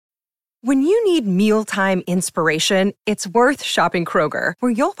When you need mealtime inspiration, it's worth shopping Kroger,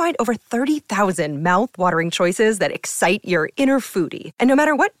 where you'll find over 30,000 mouth-watering choices that excite your inner foodie. And no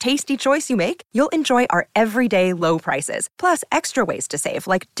matter what tasty choice you make, you'll enjoy our everyday low prices, plus extra ways to save,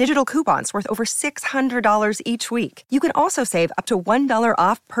 like digital coupons worth over $600 each week. You can also save up to $1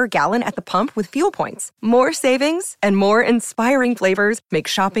 off per gallon at the pump with fuel points. More savings and more inspiring flavors make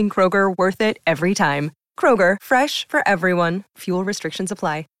shopping Kroger worth it every time. Kroger, fresh for everyone. Fuel restrictions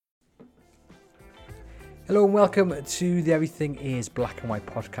apply. Hello and welcome to the Everything is Black and White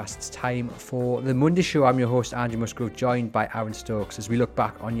podcast. It's time for the Monday show. I'm your host, Andrew Musgrove, joined by Aaron Stokes as we look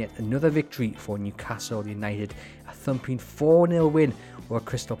back on yet another victory for Newcastle United. A thumping 4-0 win over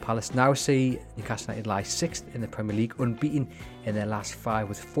Crystal Palace. Now see Newcastle United lie 6th in the Premier League, unbeaten in their last 5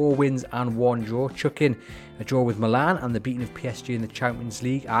 with 4 wins and 1 draw. Chuck in a draw with Milan and the beating of PSG in the Champions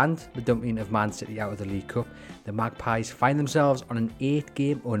League and the dumping of Man City out of the League Cup. The Magpies find themselves on an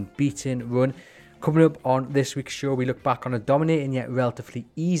 8-game unbeaten run. Coming up on this week's show, we look back on a dominating yet relatively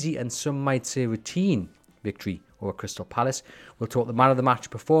easy and some might say routine victory over Crystal Palace. We'll talk the man of the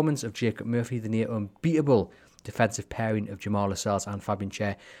match performance of Jacob Murphy, the near unbeatable defensive pairing of Jamal Lascelles and Fabian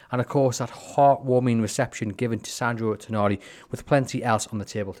Schär, and of course that heartwarming reception given to Sandro Tonali, with plenty else on the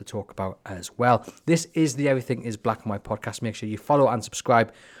table to talk about as well. This is the Everything is Black and White podcast. Make sure you follow and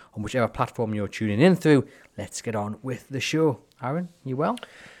subscribe on whichever platform you're tuning in through. Let's get on with the show. Aaron, you well?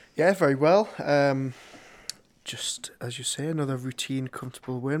 Yeah, very well. Just, as you say, another routine,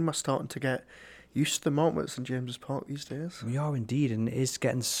 comfortable win. We're starting to get used to the moment at St James's Park these days. We are indeed, and it is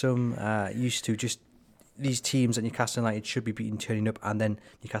getting some used to just these teams that Newcastle United should be beating turning up, and then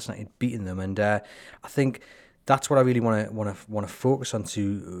Newcastle United beating them. And I think that's what I really want to focus on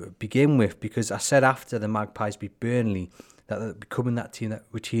to begin with, because I said after the Magpies beat Burnley that they're becoming that team that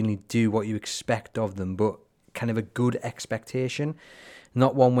routinely do what you expect of them, but kind of a good expectation.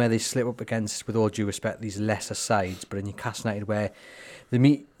 Not one where they slip up against, with all due respect, these lesser sides, but a Newcastle United where they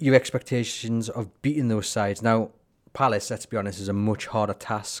meet your expectations of beating those sides. Now, Palace, let's be honest, is a much harder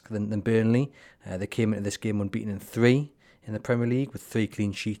task than Burnley. They came into this game unbeaten in 3 in the Premier League with 3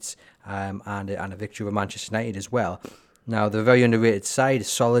 clean sheets and a victory over Manchester United as well. Now, they're a very underrated side, a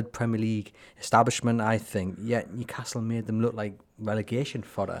solid Premier League establishment, I think, yet Newcastle made them look like relegation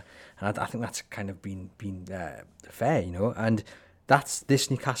fodder. And I think that's kind of been fair, you know, and that's this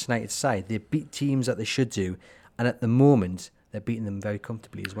Newcastle United side. They beat teams that they should do, and at the moment, they're beating them very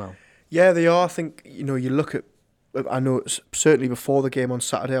comfortably as well. Yeah, they are. I think, you know, you look at, I know it's certainly before the game on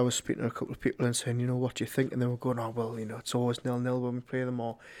Saturday, I was speaking to a couple of people and saying, you know, what do you think? And they were going, oh, well, you know, it's always 0-0 when we play them,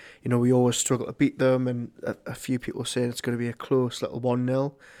 or, you know, we always struggle to beat them. And a few people saying it's going to be a close little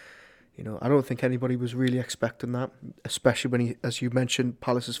 1-0. You know, I don't think anybody was really expecting that, especially when, as you mentioned,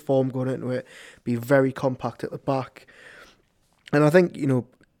 Palace's form going into it, be very compact at the back. And I think, you know,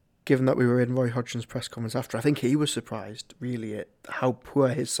 given that we were in Roy Hodgson's press conference after, I think he was surprised, really, at how poor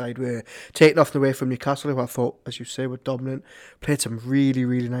his side were. Taking off away from Newcastle, who I thought, as you say, were dominant, played some really,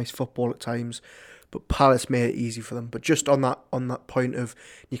 really nice football at times, but Palace made it easy for them. But just on that point of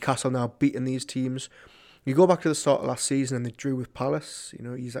Newcastle now beating these teams, you go back to the start of last season and they drew with Palace. You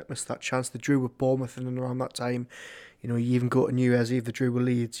know, Isaac missed that chance. They drew with Bournemouth in and around that time. You know, you even go to New Year's Eve, they drew with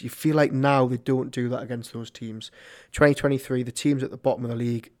Leeds. You feel like now they don't do that against those teams. 2023, the teams at the bottom of the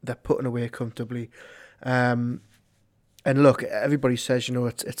league, they're putting away comfortably. And look, everybody says, you know,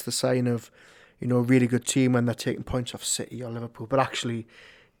 it's the sign of, you know, a really good team when they're taking points off City or Liverpool. But actually,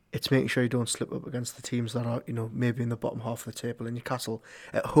 it's making sure you don't slip up against the teams that are, you know, maybe in the bottom half of the table. And Newcastle,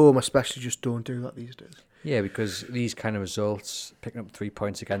 at home especially, just don't do that these days. Yeah, because these kind of results, picking up 3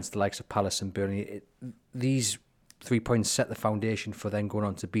 points against the likes of Palace and Burnley, these 3 points set the foundation for then going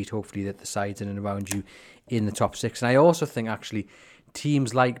on to beat, hopefully, the sides in and around you in the top 6. And I also think, actually,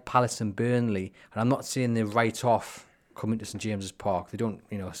 teams like Palace and Burnley, and I'm not saying they write off coming to St James's Park. They don't,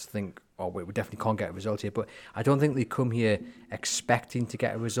 you know, think, oh, we definitely can't get a result here. But I don't think they come here expecting to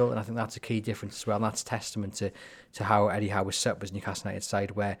get a result, and I think that's a key difference as well. And that's testament to how Eddie Howe was set up as Newcastle United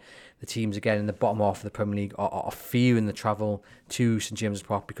side, where the teams, again, in the bottom half of the Premier League are fearing the travel to St James's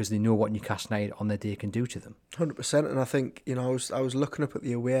Park because they know what Newcastle United on their day can do to them. 100%, and I think, you know, I was looking up at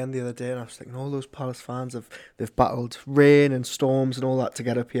the away end the other day, and I was thinking, all those Palace fans they've battled rain and storms and all that to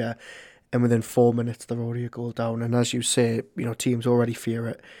get up here, and within 4 minutes they're already a goal down. And as you say, you know, teams already fear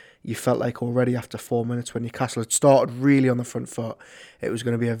it. You felt like already after 4 minutes, when Newcastle had started really on the front foot, it was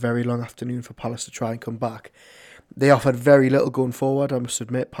going to be a very long afternoon for Palace to try and come back. They offered very little going forward, I must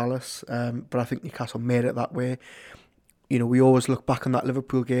admit, Palace, but I think Newcastle made it that way. You know, we always look back on that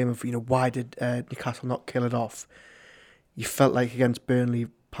Liverpool game of, you know, why did Newcastle not kill it off? You felt like against Burnley,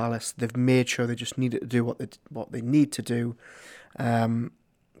 Palace, they've made sure they just needed to do what they need to do.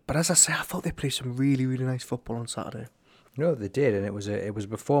 But as I say, I thought they played some really, really nice football on Saturday. No, they did, and it was a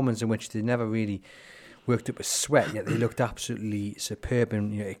performance in which they never really worked up a sweat, yet they looked absolutely superb.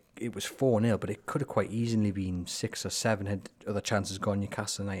 And it was 4-0, but it could have quite easily been 6 or 7 had other chances gone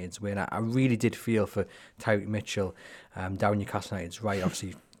Newcastle United's way. And I really did feel for Tyreek Mitchell down Newcastle United's right,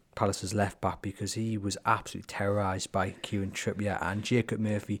 obviously Palace's left back, because he was absolutely terrorised by Kieran Trippier and Jacob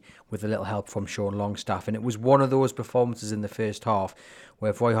Murphy with a little help from Sean Longstaff. And it was one of those performances in the first half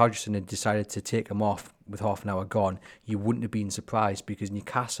where if Roy Hodgson had decided to take him off with half an hour gone, you wouldn't have been surprised, because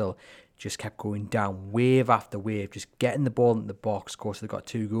Newcastle just kept going down wave after wave, just getting the ball in the box. Of course, they got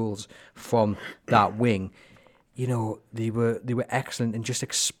 2 goals from that wing. They were excellent in just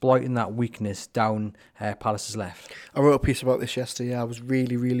exploiting that weakness down Palace's left. I wrote a piece about this yesterday. I was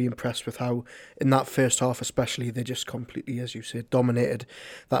really, really impressed with how, in that first half especially, they just completely, as you say, dominated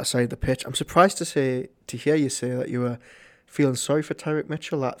that side of the pitch. I'm surprised to hear you say that you were feeling sorry for Tyreek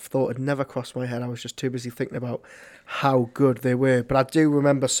Mitchell. That thought had never crossed my head. I was just too busy thinking about how good they were. But I do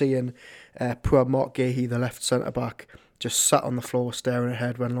remember seeing poor Mark Gahey, the left centre-back, just sat on the floor staring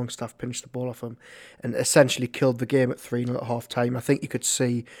ahead when Longstaff pinched the ball off him and essentially killed the game at 3-0 at half-time. I think you could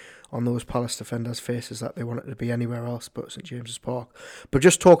see on those Palace defenders' faces that they wanted to be anywhere else but St James's Park. But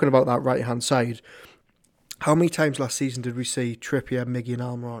just talking about that right-hand side, how many times last season did we see Trippier, Miggy and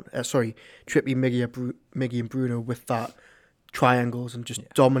Almiron? Trippier, Miggy and Bruno with that triangles and just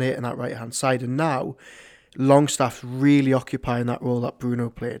dominating that right-hand side. And now Longstaff's really occupying that role that Bruno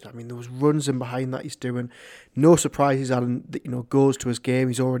played. I mean, those runs in behind that he's doing. No surprise he's adding, goals to his game.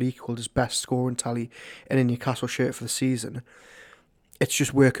 He's already equalled his best scoring tally in a Newcastle shirt for the season. It's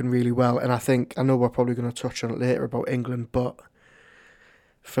just working really well. And I know we're probably going to touch on it later about England, but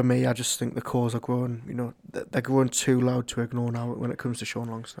for me, I just think the cause are growing, they're growing too loud to ignore now when it comes to Sean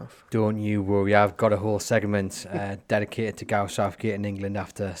Longstaff. Don't you worry, I've got a whole segment dedicated to Gareth Southgate in England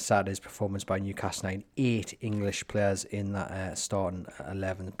after Saturday's performance by Newcastle United. 8 English players in that starting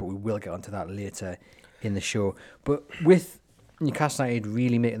 11, but we will get onto that later in the show. But with Newcastle United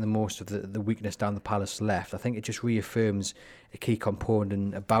really making the most of the weakness down the Palace left, I think it just reaffirms a key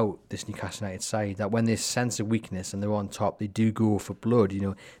component about this Newcastle United side, that when they sense a weakness and they're on top, they do go for blood.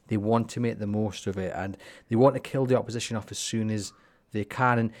 They want to make the most of it and they want to kill the opposition off as soon as they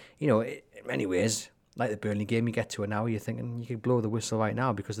can. And in many ways, like the Burnley game, you get to an hour, you're thinking you could blow the whistle right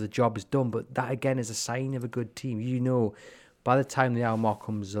now because the job is done. But that again is a sign of a good team. By the time the hour mark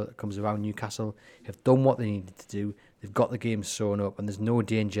comes around, Newcastle have done what they needed to do. They've got the game sewn up, and there's no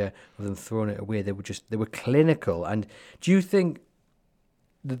danger of them throwing it away. They were clinical. And do you think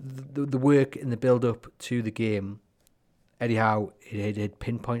the work in the build up to the game, Eddie Howe had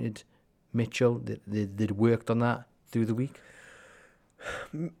pinpointed Mitchell? They'd worked on that through the week.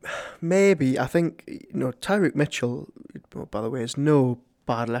 Maybe. I think Tyreek Mitchell, by the way, is no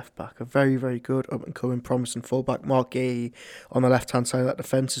bad left back, a very, very good up and coming promising fullback. Mark Gahey on the left hand side of that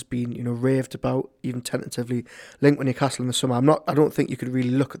defence has been raved about, even tentatively linked with Newcastle in the summer. I don't think you could really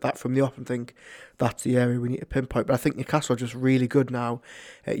look at that from the off and think that's the area we need to pinpoint, but I think Newcastle are just really good now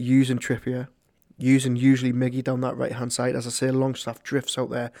at using Trippier, using usually Miggy down that right hand side. As I say, Longstaff drifts out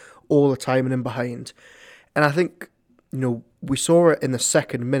there all the time and in behind, and I think we saw it in the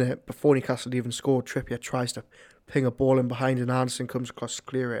second minute before Newcastle even scored. Trippier tries to ping a ball in behind and Anderson comes across to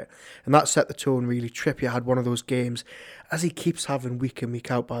clear it. And that set the tone really. Trippier had one of those games, as he keeps having week in, week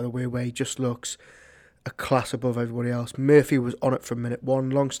out, by the way, where he just looks a class above everybody else. Murphy was on it from minute one.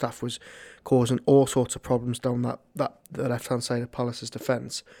 Longstaff was causing all sorts of problems down the left-hand side of Palace's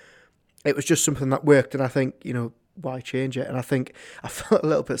defence. It was just something that worked, and I think, why change it? And I think I felt a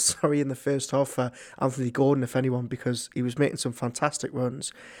little bit sorry in the first half for Anthony Gordon, if anyone, because he was making some fantastic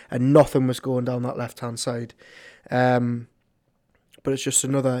runs and nothing was going down that left-hand side. But it's just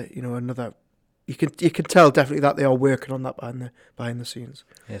another. You can tell definitely that they are working on that behind the scenes.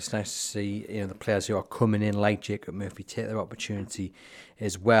 Yeah, it's nice to see the players who are coming in like Jacob Murphy take their opportunity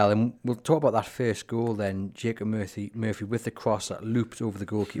as well. And we'll talk about that first goal then. Jacob Murphy with the cross that looped over the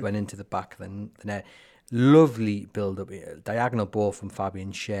goalkeeper and into the back of the net. Lovely build-up, diagonal ball from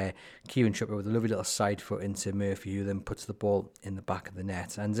Fabian Schär. Kieran Trippier with a lovely little side foot into Murphy, who then puts the ball in the back of the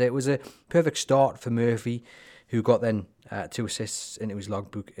net. And it was a perfect start for Murphy, who got then 2 assists into his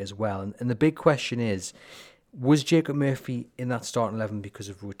logbook as well. And the big question is, was Jacob Murphy in that starting 11 because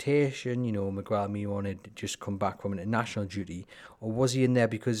of rotation? Miguel Almiron had just come back from international duty, or was he in there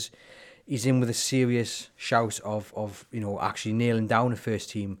because he's in with a serious shout of actually nailing down a first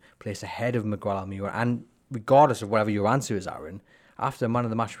team place ahead of Miguel Almiron? And regardless of whatever your answer is, Aaron, after a man of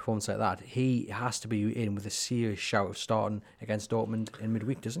the match performance like that, he has to be in with a serious shout of starting against Dortmund in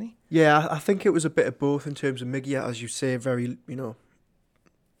midweek, doesn't he? Yeah, I think it was a bit of both in terms of Miggy, as you say, very,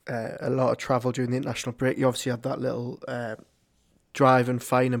 a lot of travel during the international break. You obviously had that little drive and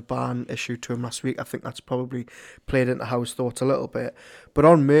fine and ban issue to him last week. I think that's probably played into Howe's thoughts a little bit. But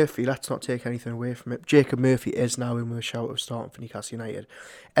on Murphy, let's not take anything away from it. Jacob Murphy is now in with a shout of starting for Newcastle United.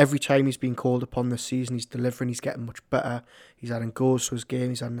 Every time he's been called upon this season, he's delivering, he's getting much better. He's adding goals to his game,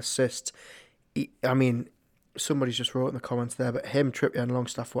 he's adding assists. Somebody's just wrote in the comments there, but him, Trippier and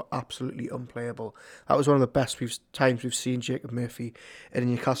Longstaff were absolutely unplayable. That was one of the best times we've seen Jacob Murphy in a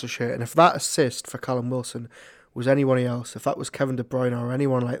Newcastle shirt. And if that assist for Callum Wilson was anyone else, if that was Kevin De Bruyne or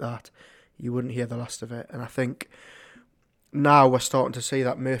anyone like that, you wouldn't hear the last of it. And I think now we're starting to see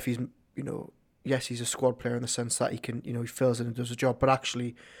that Murphy's, yes, he's a squad player in the sense that he can, he fills in and does a job, but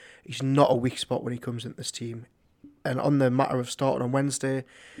actually he's not a weak spot when he comes into this team. And on the matter of starting on Wednesday,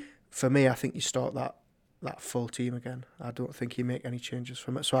 for me, I think you start that full team again. I don't think you make any changes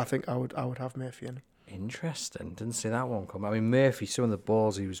from it. So I think I would have Murphy in. Interesting. Didn't see that one come. I mean, Murphy, some of the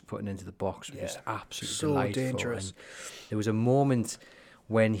balls he was putting into the box were just absolutely delightful. Dangerous. And there was a moment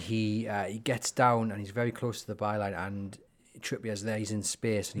when he gets down and he's very close to the byline and Trippier's there, he's in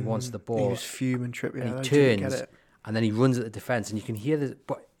space and he wants the ball. He was fuming, Trippier. And he turns and then he runs at the defence and you can hear this,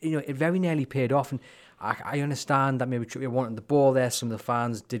 but it very nearly paid off. And I understand that maybe Trippier wanted the ball there. Some of the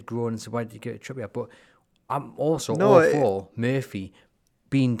fans did groan and said, why did you give it to Trippier? But I'm also all for Murphy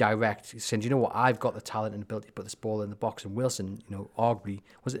being direct, saying, you know what, I've got the talent and ability to put this ball in the box. And Wilson, arguably,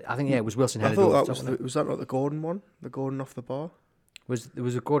 was it? I think it was Wilson headed over. Was that not the Gordon one? The Gordon off the bar? Was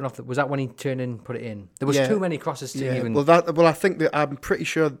a Gordon off? Was that when he turned in and put it in? There was too many crosses to even. Well, I think that I'm pretty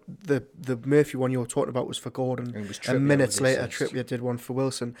sure the Murphy one you were talking about was for Gordon. And minutes later, Trippier did one for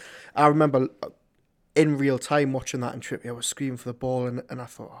Wilson. I remember in real time watching that, and Trippier was screaming for the ball, and I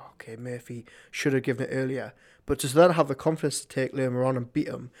thought, okay, Murphy should have given it earlier. But to then have the confidence to take Lerma on and beat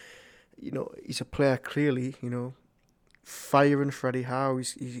him, he's a player clearly, firing Freddie Howe.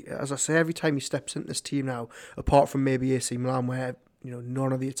 He, as I say, every time he steps into this team now, apart from maybe AC Milan, where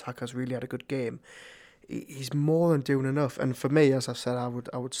none of the attackers really had a good game, he's more than doing enough. And for me, as I said, I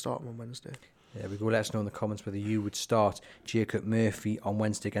would start him on Wednesday. There we go. Let us know in the comments whether you would start Jacob Murphy on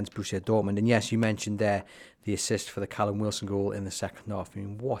Wednesday against Borussia Dortmund. And yes, you mentioned there the assist for the Callum Wilson goal in the second half. I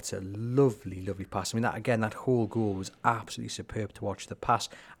mean, what a lovely, lovely pass. I mean, that whole goal was absolutely superb to watch. The pass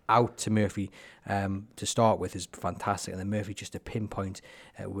out to Murphy to start with is fantastic. And then Murphy just to pinpoint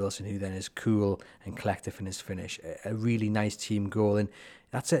Wilson, who then is cool and collective in his finish. A really nice team goal. And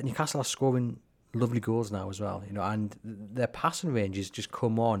that's it. Newcastle are scoring lovely goals now as well, and their passing ranges just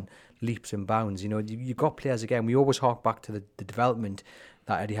come on leaps and bounds. You've got players again. We always hark back to the development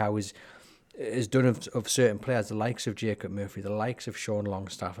that Eddie Howe has done of certain players, the likes of Jacob Murphy, the likes of Sean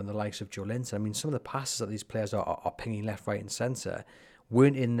Longstaff, and the likes of Joe Linton. I mean, some of the passes that these players are pinging left, right, and centre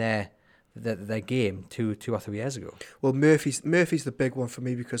weren't in their game 2 or 3 years ago. Well, Murphy's the big one for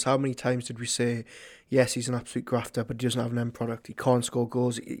me, because how many times did we say, yes, he's an absolute grafter, but he doesn't have an end product. He can't score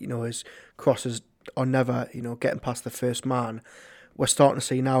goals. His crosses are never, getting past the first man. We're starting to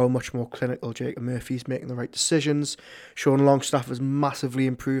see now a much more clinical Jacob Murphy. He's making the right decisions. Sean Longstaff has massively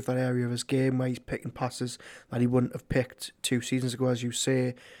improved that area of his game where he's picking passes that he wouldn't have picked 2 seasons ago, as you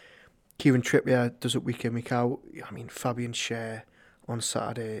say. Kieran Trippier does it week in, week out. I mean, Fabian Schär on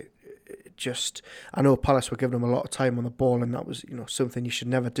Saturday, I know Palace were giving him a lot of time on the ball, and that was something you should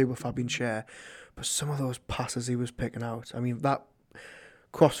never do with Fabian Schär. But some of those passes he was picking out, I mean, that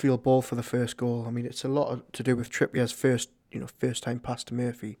crossfield ball for the first goal, I mean, it's a lot to do with Trippier's first time pass to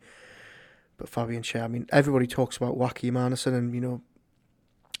Murphy. But Fabian Schär, I mean, everybody talks about Joachim Andersen and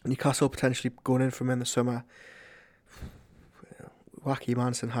Newcastle potentially going in from in the summer. Joachim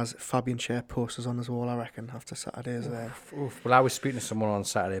Andersen has Fabian Schär posters on his wall, I reckon, after Saturday's there. Well, I was speaking to someone on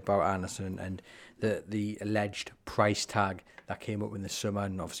Saturday about Andersen and the alleged price tag that came up in the summer,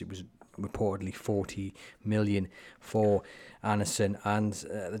 and obviously it was reportedly 40 million for Andersen. And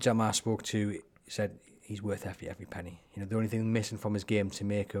the gentleman I spoke to said he's worth every penny. The only thing missing from his game to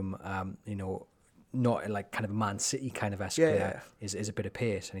make him, not like kind of a Man City kind of player is a bit of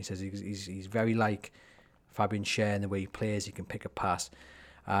pace. And he says he's very like Fabian Schär in the way he plays. He can pick a pass.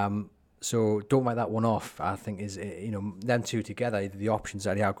 So don't write that one off. I think is them two together, the options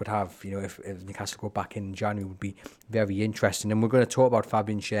that Eddie could have. If Newcastle go back in January would be very interesting. And we're going to talk about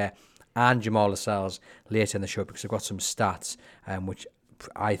Fabian Schär and Jamal Lascelles later in the show, because I've got some stats which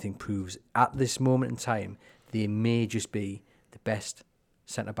I think proves at this moment in time they may just be the best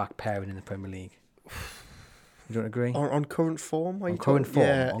centre-back pairing in the Premier League. You don't agree? On current form? On current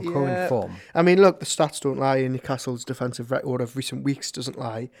form. I mean, look, the stats don't lie, and Newcastle's defensive record of recent weeks doesn't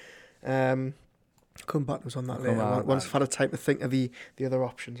lie. Come back to us on that later. Once I've had a time to think of the other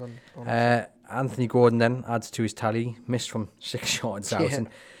options on Anthony Gordon then adds to his tally, missed from 6 yards out. And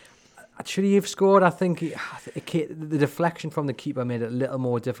Should he have scored? I think the deflection from the keeper made it a little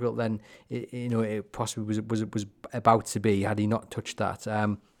more difficult than it possibly was about to be had he not touched that.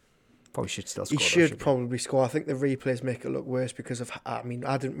 Probably should still score. He should probably score. I think the replays make it look worse because of. I mean,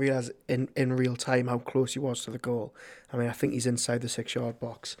 I didn't realise in real time how close he was to the goal. I mean, I think he's inside the 6-yard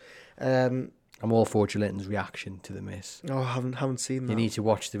box. I'm all for Joelinton's reaction to the miss. Oh, I haven't seen that. You need to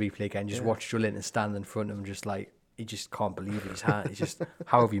watch the replay again. Just watch Joelinton stand in front of him, just like he just can't believe his hand. He's just,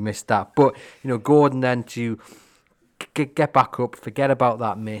 how have you missed that? But Gordon then to get back up, forget about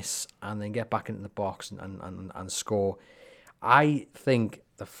that miss, and then get back into the box and score. I think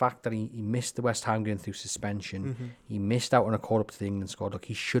the fact that he missed the West Ham game through suspension, he missed out on a call up to the England squad. Look,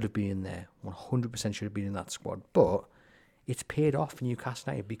 he should have been in there. 100% should have been in that squad. But it's paid off for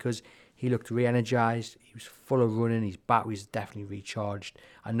Newcastle United because he looked re-energised. He was full of running. His battery was definitely recharged.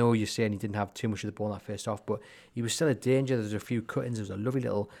 I know you're saying he didn't have too much of the ball in that first half, but he was still a danger. There was a few cuttings. There was a lovely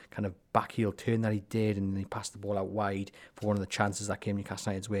little kind of back heel turn that he did, and then he passed the ball out wide for one of the chances that came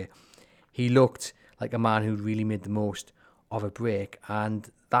Newcastle United's way. He looked like a man who really made the most of a break,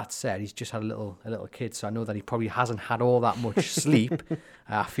 and that said, he's just had a little kid, so I know that he probably hasn't had all that much sleep.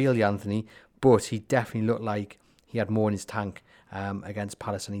 I feel you, Anthony, but he definitely looked like he had more in his tank against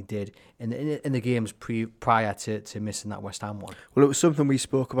Palace than he did in the games prior to missing that West Ham one. Well, it was something we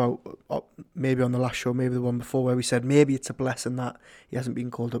spoke about maybe on the last show, maybe the one before, where we said maybe it's a blessing that he hasn't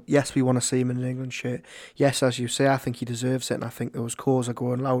been called up. Yes, we want to see him in an England shirt. Yes, as you say, I think he deserves it, and I think those calls are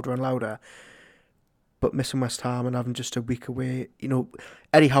going louder and louder. But missing West Ham and having just a week away,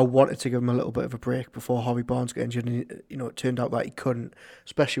 Eddie Howe wanted to give him a little bit of a break before Harvey Barnes got injured, and it turned out that he couldn't,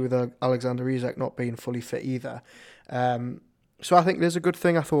 especially with Alexander Isak not being fully fit either. So I think there's a good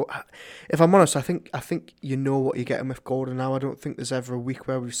thing. I thought, if I'm honest, I think you know what you're getting with Gordon now. I don't think there's ever a week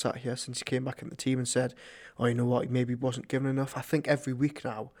where we've sat here since he came back in the team and said, oh, you know what, he maybe wasn't given enough. I think every week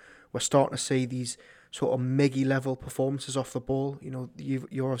now we're starting to see these sort of Miggy level performances off the ball.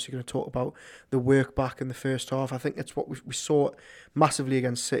 You're obviously going to talk about the work back in the first half. I think it's what we saw massively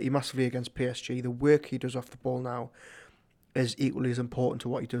against City, massively against PSG. The work he does off the ball now is equally as important to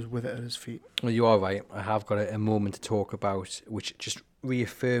what he does with it at his feet. Well, you are right. I have got a moment to talk about, which just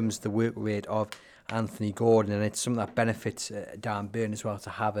reaffirms the work rate of Anthony Gordon, and it's something that benefits Dan Burn as well, to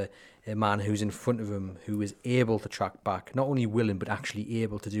have a man who's in front of him who is able to track back, not only willing but actually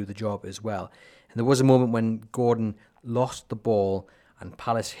able to do the job as well. And there was a moment when Gordon lost the ball and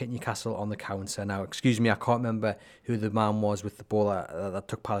Palace hit Newcastle on the counter. Now, excuse me, I can't remember who the man was with the ball that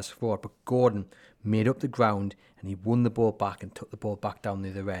took Palace forward, but Gordon made up the ground and he won the ball back and took the ball back down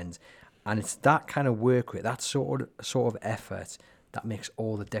the other end. And it's that kind of work rate, that sort of effort that makes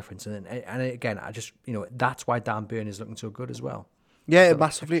all the difference. And again, I just, that's why Dan Burn is looking so good as well. Yeah,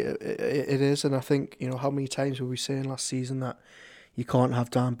 massively, it is. And I think, how many times were we saying last season that you can't have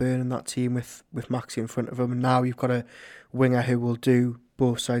Dan Burn in that team with Maxi in front of him, and now you've got a winger who will do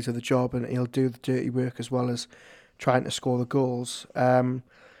both sides of the job, and he'll do the dirty work as well as trying to score the goals.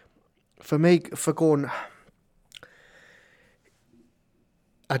 For me, for Gordon,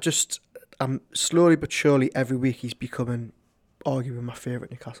 I'm slowly but surely every week he's becoming arguably my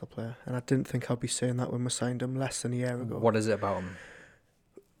favourite Newcastle player, and I didn't think I'd be saying that when we signed him less than a year ago. What is it about him?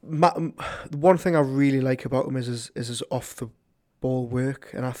 The one thing I really like about him is his off the ball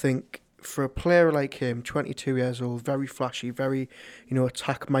work, and I think for a player like him, 22 years old, very flashy, very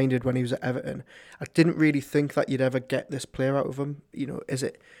attack minded when he was at Everton, I didn't really think that you'd ever get this player out of him. Is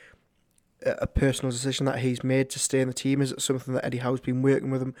it a personal decision that he's made to stay in the team? Is it something that Eddie Howe's been working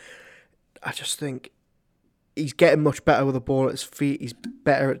with him? I just think he's getting much better with the ball at his feet. He's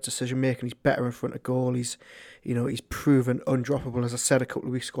better at decision making. He's better in front of goal. He's proven undroppable, as I said a couple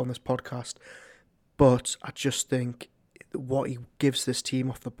of weeks ago on this podcast. But I just think what he gives this team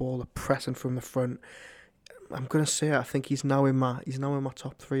off the ball, the pressing from the front, I'm going to say I think he's now in my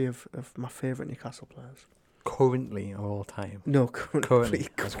top 3 of my favourite Newcastle players. Currently, of all time? No, currently.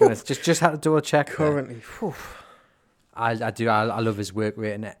 Just had to double check. Currently. I do. I love his work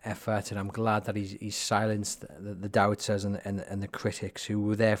rate and effort, and I'm glad that he's silenced the doubters and the critics who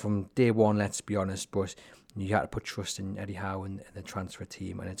were there from day one. Let's be honest, but you had to put trust in Eddie Howe and the transfer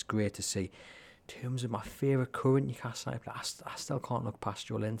team, and it's great to see. In terms of my favourite current Newcastle player, I still can't look past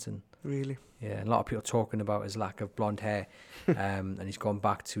Joelinton. Really? Yeah, a lot of people talking about his lack of blonde hair, and he's gone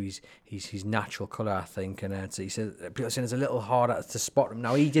back to his natural colour, I think. And so he said people are saying it's a little harder to spot him.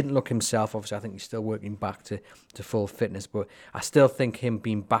 Now, he didn't look himself, obviously. I think he's still working back to full fitness, but I still think him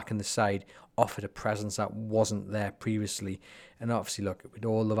being back in the side offered a presence that wasn't there previously. And obviously, look, with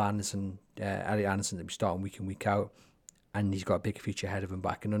all of Anderson, Elliot Anderson, that we starting week in, week out, and he's got a big future ahead of him, but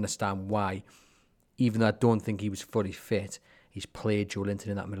I can understand why. Even though I don't think he was fully fit, he's played Joe Linton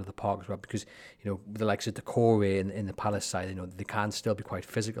in that middle of the park as well, because, you know, the likes of Decore in the Palace side, you know, they can still be quite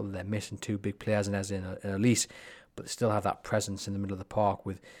physical. They're missing two big players in Eze and Elise, but they still have that presence in the middle of the park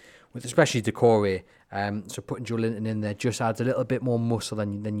with especially Decore. So putting Joe Linton in there just adds a little bit more muscle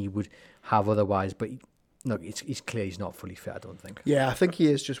than you would have otherwise. But look, he's clear he's not fully fit, I don't think. Yeah, I think he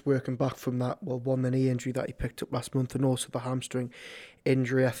is just working back from that, one, the knee injury that he picked up last month, and also the hamstring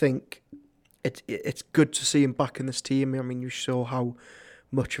injury. I think it's good to see him back in this team. I mean, you saw how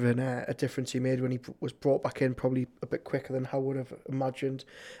much of a difference he made when he was brought back in, probably a bit quicker than I would have imagined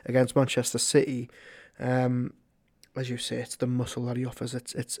against Manchester City. As you say, it's the muscle that he offers.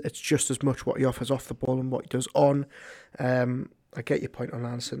 It's just as much what he offers off the ball and what he does on. I get your point on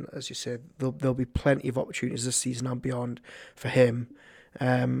Anderson. As you said, there'll be plenty of opportunities this season and beyond for him.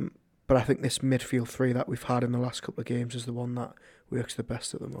 But I think this midfield three that we've had in the last couple of games is the one that works the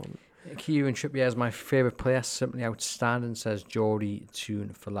best at the moment. Kieran Trippier is my favourite player, simply outstanding, says Geordie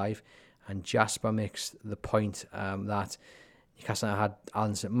Tune for life. And Jasper makes the point that Newcastle had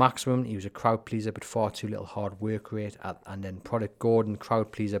Alisson at maximum. He was a crowd pleaser, but far too little hard work rate. And then product Gordon,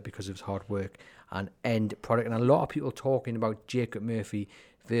 crowd pleaser because of his hard work, and end product. And a lot of people talking about Jacob Murphy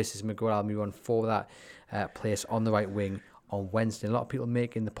versus Miguel Almiron for that place on the right wing on Wednesday. A lot of people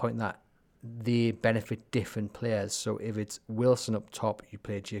making the point that they benefit different players. So if it's Wilson up top, you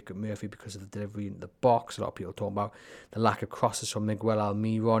play Jacob Murphy because of the delivery in the box. A lot of people talking about the lack of crosses from Miguel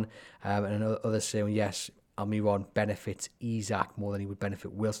Almiron, and others saying yes, Almiron benefits Isak more than he would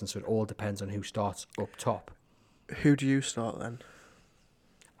benefit Wilson. So it all depends on who starts up top. Who do you start then?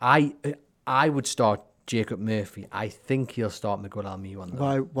 I would start Jacob Murphy. I think he'll start Miguel Almiron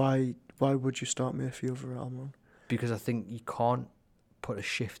though. Why would you start Murphy over Almiron? Because I think you can't put a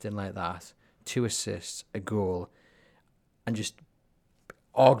shift in like that, 2 assists, a goal, and just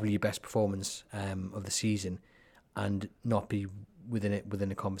arguably your best performance of the season, and not be within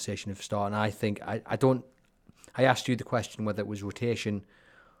the conversation of starting. I think I asked you the question whether it was rotation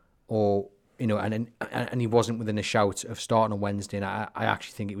or, you know, and he wasn't within a shout of starting on Wednesday, and I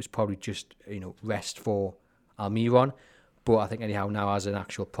actually think it was probably just, you know, rest for Almiron. But I think anyhow now has an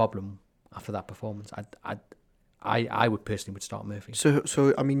actual problem after that performance. I would personally start Murphy.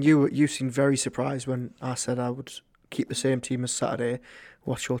 So I mean, you seemed very surprised when I said I would keep the same team as Saturday.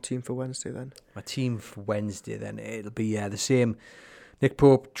 What's your team for Wednesday then? My team for Wednesday then, it'll be the same: Nick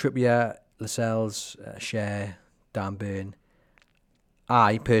Pope, Trippier, Lascelles, Cher, Dan Burn.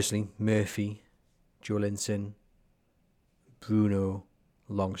 I personally, Murphy, Joe Linton, Bruno,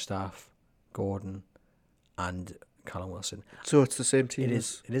 Longstaff, Gordon, and Callum Wilson. So it's the same team. It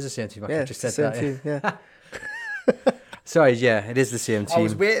is the same team. Yeah, it's the same team. Yeah. Sorry, yeah, it is the same team. I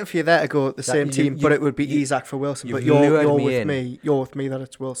was waiting for you there to go the same team, but it would be Isak for Wilson. But you're with me. You're with me that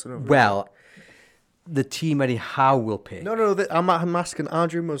it's Wilson. Well, the team Eddie Howe will pick. No. I'm asking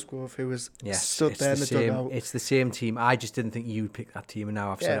Andrew Musgrove, who was stood there in the dugout. It's the same team. I just didn't think you'd pick that team, and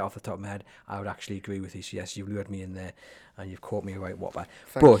now I've said it off the top of my head. I would actually agree with you. So yes, you've lured me in there, and you've caught me right. What?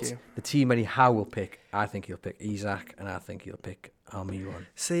 But the team Eddie Howe will pick. I think he'll pick Isak, and I think he'll pick Almiron.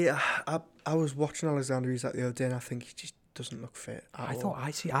 See, I was watching Alexander Isak the other day, and I think he just doesn't look fit at all.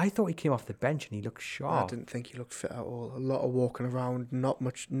 I thought he came off the bench and he looked sharp. I didn't think he looked fit at all. A lot of walking around, not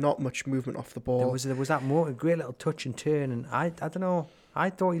much movement off the ball. There was that great little touch and turn, and I don't know. I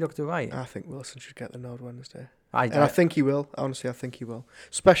thought he looked alright. I think Wilson should get the nod Wednesday. I think he will. Honestly, I think he will.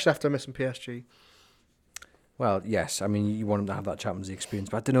 Especially after missing PSG. Well, yes. I mean, you want him to have that Champions League experience,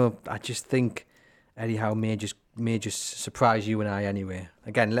 but I don't know. I just think Eddie Howe may just surprise you and I anyway.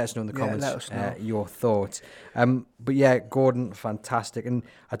 Again, let us know in the comments your thoughts. But yeah, Gordon, fantastic. And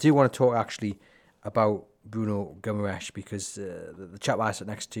I do want to talk actually about Bruno Guimaraes, because the chap I sat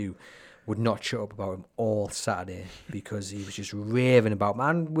next to would not shut up about him all Saturday, because he was just raving about him,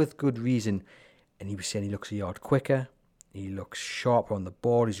 and with good reason. And he was saying he looks a yard quicker, he looks sharper on the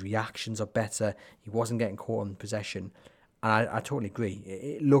ball, his reactions are better, he wasn't getting caught on possession. And I totally agree.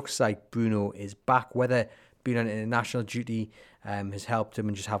 It looks like Bruno is back, whether being on international duty has helped him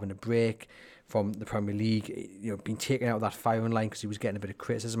and just having a break from the Premier League, you know, being taken out of that firing line because he was getting a bit of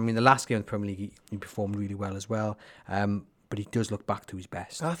criticism. I mean, the last game in the Premier League, he performed really well as well. But he does look back to his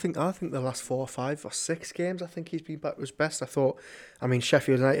best. I think the last 4 or 5 or 6 games, I think he's been back to his best. I mean,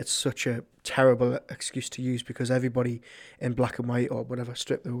 Sheffield United's such a terrible excuse to use, because everybody in black and white or whatever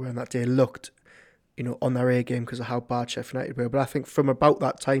strip they were wearing that day looked, you know, on their A game because of how bad Sheffield United were. But I think from about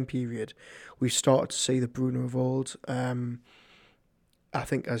that time period, we started to see the Bruno of old. I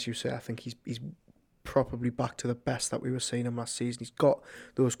think, as you say, I think he's probably back to the best that we were seeing him last season. He's got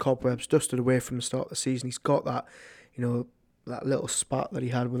those cobwebs dusted away from the start of the season. He's got that, you know, that little spat that he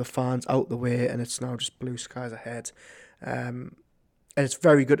had with the fans out the way, and it's now just blue skies ahead. And it's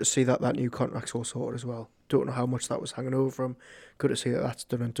very good to see that new contract's all sorted as well. Don't know how much that was hanging over him. Good to see that that's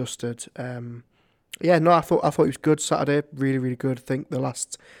done and dusted. I thought he was good Saturday. Really, really good. I think the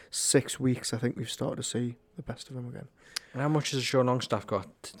last 6 weeks, I think we've started to see the best of him again. And how much has Sean Longstaff got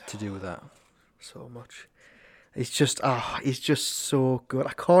to do with that? So much. He's just so good.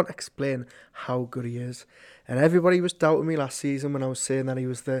 I can't explain how good he is. And everybody was doubting me last season when I was saying that he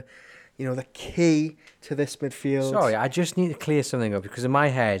was the key to this midfield. Sorry, I just need to clear something up, because in my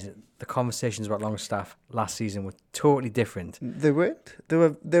head, the conversations about Longstaff last season were totally different. They weren't.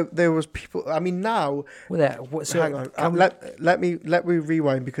 There was people. I mean, now. Hang on. Let me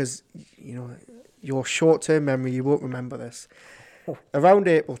rewind, because your short-term memory, you won't remember this. Around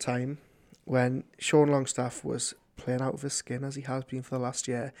April time, when Sean Longstaff was playing out of his skin, as he has been for the last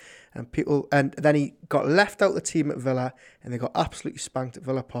year, and then he got left out the team at Villa, and they got absolutely spanked at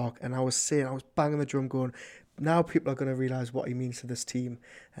Villa Park. And I was banging the drum, going, now people are going to realise what he means to this team.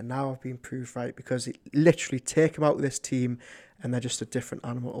 And now I've been proved right, because he literally take him out of this team, and they're just a different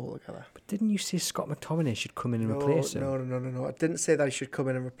animal altogether. But didn't you say Scott McTominay should come in and replace him? No. I didn't say that he should come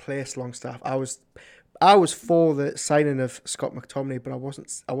in and replace Longstaff. I was for the signing of Scott McTominay, but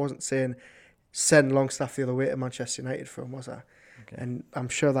I wasn't saying send Longstaff the other way to Manchester United for him, was I? Okay. And I'm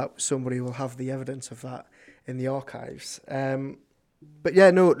sure that somebody will have the evidence of that in the archives. But yeah,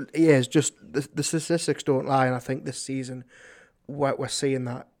 no, he is. Just the statistics don't lie, and I think this season we're seeing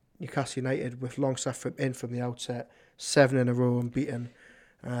that Newcastle United with Longstaff in from the outset, 7 in a row unbeaten.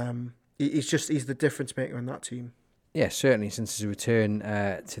 He's the difference maker in that team. Yeah, certainly since his return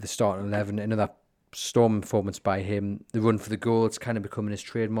to the starting 11, another storm performance by him. The run for the goal, it's kind of becoming his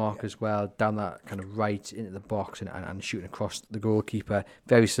trademark as well, down that kind of right into the box and shooting across the goalkeeper.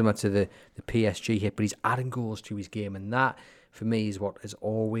 Very similar to the PSG hit, but he's adding goals to his game, and that, for me, is what has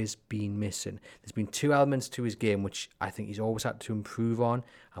always been missing. There's been 2 elements to his game which I think he's always had to improve on,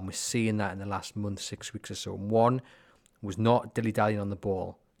 and we're seeing that in the last month, 6 weeks or so. One was not dilly-dallying on the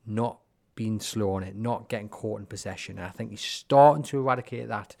ball, not being slow on it, not getting caught in possession. And I think he's starting to eradicate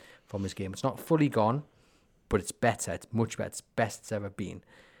that from his game. It's not fully gone, but it's better. It's much better. It's best it's ever been.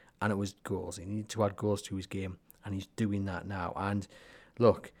 And it was goals. He needed to add goals to his game, and he's doing that now. And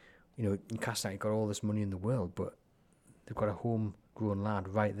look, Newcastle United got all this money in the world, but they've got a homegrown lad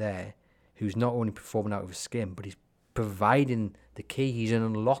right there who's not only performing out of his skin, but he's providing the key. He's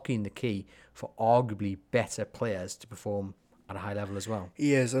unlocking the key for arguably better players to perform at a high level as well.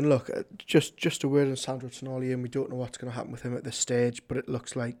 He is, and look, just a word on Sandro Tonali, and we don't know what's going to happen with him at this stage, but it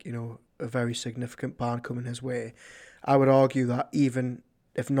looks like a very significant ban coming his way. I would argue that even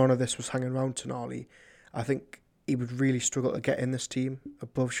if none of this was hanging around Tonali, I think he would really struggle to get in this team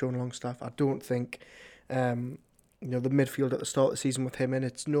above Sean Longstaff. I don't think the midfield at the start of the season with him in,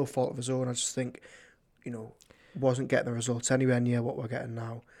 it's no fault of his own. I just think wasn't getting the results anywhere near what we're getting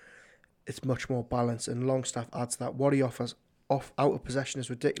now. It's much more balanced, and Longstaff adds that. What he offers out of possession is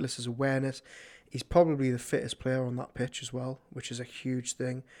ridiculous. His awareness, he's probably the fittest player on that pitch as well, which is a huge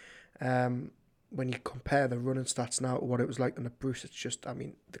thing. When you compare the running stats now to what it was like under Bruce, it's just,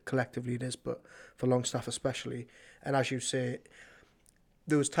 collectively it is, but for Longstaff especially. And as you say,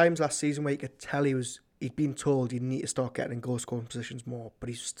 there was times last season where you could tell he'd been told you need to start getting in goal scoring positions more, but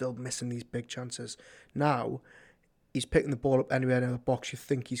he's still missing these big chances. Now he's picking the ball up anywhere in the box you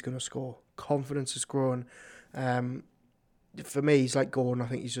think he's going to score. Confidence is growing. For me, he's like Gordon. I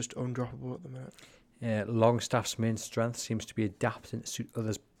think he's just undroppable at the minute. Yeah, Longstaff's main strength seems to be adapting to suit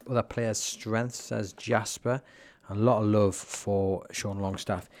other players' strengths, says Jasper. A lot of love for Sean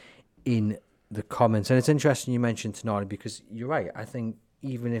Longstaff in the comments. And it's interesting you mentioned Tonali, because you're right. I think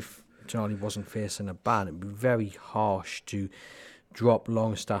even if Tonali wasn't facing a ban, it would be very harsh to drop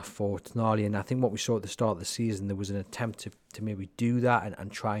Longstaff for Tonali. And I think what we saw at the start of the season, there was an attempt to maybe do that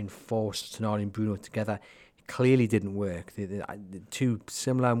and try and force Tonali and Bruno together. Clearly didn't work. They're too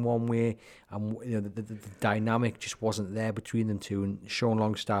similar in one way, and the dynamic just wasn't there between them two. And Sean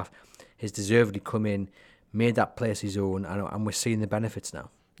Longstaff has deservedly come in, made that place his own, and we're seeing the benefits now.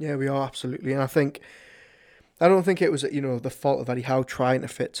 Yeah, we are, absolutely. And I don't think it was the fault of Eddie Howe trying to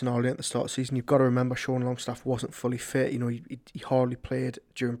fit Tonali at the start of the season. You've got to remember Sean Longstaff wasn't fully fit. He hardly played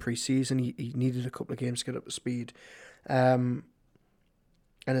during pre-season. He needed a couple of games to get up to speed.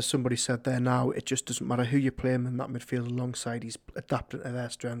 And as somebody said there now, it just doesn't matter who you play him in that midfield alongside. He's adapting to their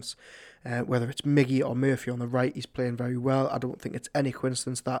strengths. Whether it's Miggy or Murphy on the right, he's playing very well. I don't think it's any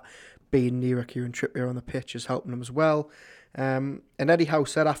coincidence that being near Kieran Trippier on the pitch is helping him as well. And Eddie Howe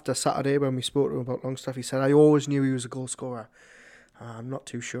said after Saturday when we spoke to him about Longstaff, he said, I always knew he was a goal scorer. I'm not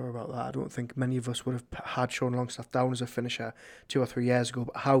too sure about that. I don't think many of us would have had Sean Longstaff down as a finisher 2 or 3 years ago,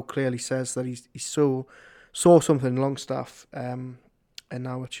 but Howe clearly says that he's so saw something in Longstaff, and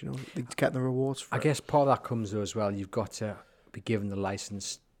now it's, they're getting the rewards for it. I guess part of that comes though as well. You've got to be given the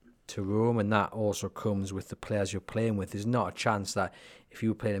license to roam, and that also comes with the players you're playing with. There's not a chance that if you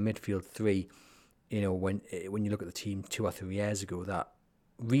were playing a midfield three, when you look at the team 2 or 3 years ago, that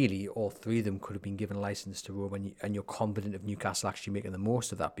really all three of them could have been given a license to roam, and you're confident of Newcastle actually making the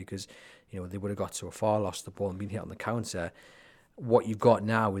most of that, because they would have got so far, lost the ball and been hit on the counter. What you've got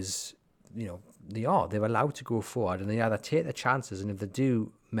now is they're allowed to go forward, and they either take their chances, and if they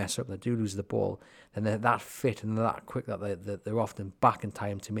do mess up, they do lose the ball, then they're that fit and they're that quick that they're often back in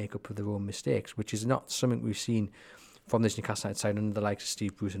time to make up for their own mistakes, which is not something we've seen from this Newcastle side under the likes of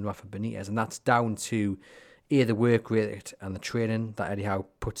Steve Bruce and Rafa Benitez, and that's down to the work rate and the training that Eddie Howe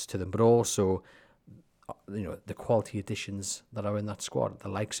puts to them, but also the quality additions that are in that squad, the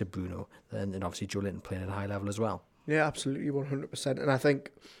likes of Bruno, and obviously Joe Linton playing at a high level as well. Yeah, absolutely, 100%. And I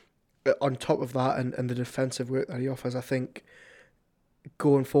think on top of that and the defensive work that he offers, I think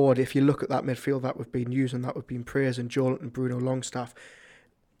going forward, if you look at that midfield that we've been using, that we've been praising, Joe Linton, Bruno, Longstaff,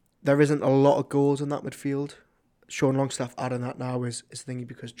 there isn't a lot of goals in that midfield. Sean Longstaff adding that now is thingy,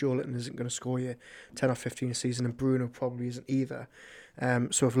 because Joe Linton isn't going to score you 10 or 15 a season, and Bruno probably isn't either.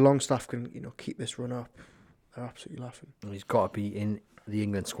 So if Longstaff can keep this run up, they're absolutely laughing. He's got to be in the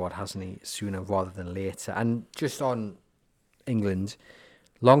England squad, hasn't he, sooner rather than later. And just on England,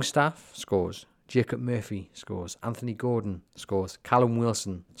 Longstaff scores, Jacob Murphy scores, Anthony Gordon scores, Callum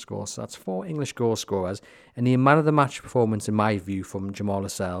Wilson scores. So that's 4 English goal scorers. And the man of the match performance, in my view, from Jamal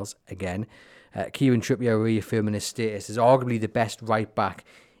Lascelles again. Kieran Trippier reaffirming his status as arguably the best right back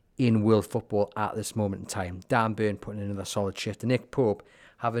in world football at this moment in time. Dan Burn putting in another solid shift. And Nick Pope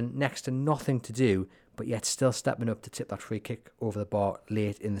having next to nothing to do, but yet still stepping up to tip that free kick over the bar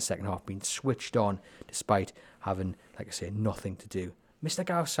late in the second half, being switched on despite having, like I say, nothing to do. Mr.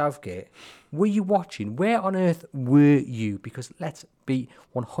 Gareth Southgate, were you watching? Where on earth were you? Because let's be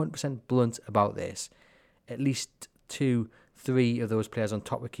 100% blunt about this. At least 2-3 of those players on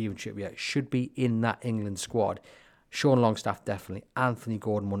top of Kieran Trippier should be in that England squad. Sean Longstaff, definitely. Anthony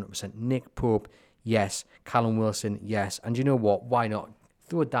Gordon, 100%. Nick Pope, yes. Callum Wilson, yes. And you know what? Why not?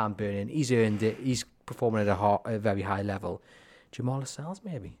 Throw Dan Burn in. He's earned it. He's performing at a very high level. Jamal Lascelles,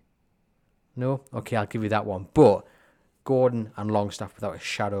 maybe? No? Okay, I'll give you that one. But Gordon and Longstaff without a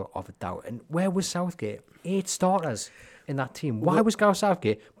shadow of a doubt. And where was Southgate? 8 starters in that team. Why was Gareth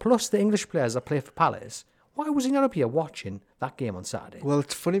Southgate, plus the English players that play for Palace, why was he not up here watching that game on Saturday? Well,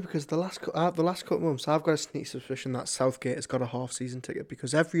 it's funny because the last couple of months, I've got a sneaky suspicion that Southgate has got a half-season ticket,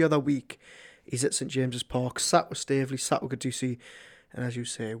 because every other week he's at St James's Park, sat with Staveley, sat with Gadusi, and as you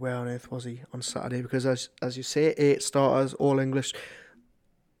say, where on earth was he on Saturday? Because as you say, 8 starters, all English.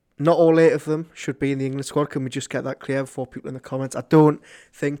 Not all 8 of them should be in the England squad. Can we just get that clear before people in the comments? I don't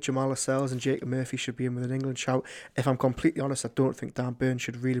think Jamal Lascelles and Jacob Murphy should be in with an England shout. If I'm completely honest, I don't think Dan Burn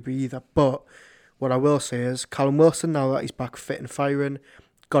should really be either. But what I will say is Callum Wilson, now that he's back fit and firing,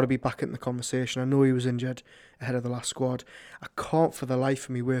 got to be back in the conversation. I know he was injured ahead of the last squad. I can't for the life of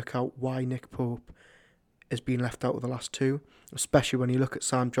me work out why Nick Pope is being left out of the last 2, especially when you look at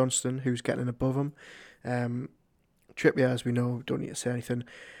Sam Johnston, who's getting above him. Trippier, as we know, don't need to say anything.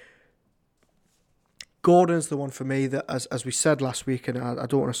 Gordon's the one for me that, as we said last week, and I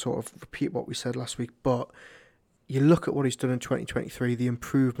don't want to sort of repeat what we said last week, but you look at what he's done in 2023, the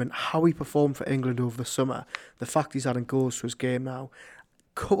improvement, how he performed for England over the summer, the fact he's adding goals to his game now,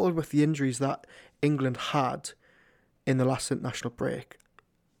 coupled with the injuries that England had in the last international break.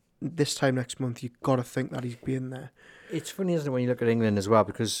 This time next month, you've got to think that he's been there. It's funny, isn't it, when you look at England as well,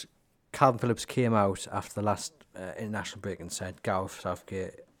 because Calvin Phillips came out after the last international break and said, Gareth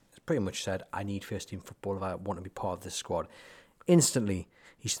Southgate pretty much said, I need first team football if I want to be part of this squad. Instantly,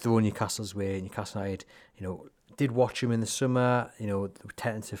 he's thrown Newcastle's way. Newcastle United, did watch him in the summer,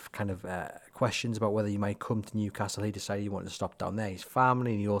 tentative kind of questions about whether he might come to Newcastle. He decided he wanted to stop down there. His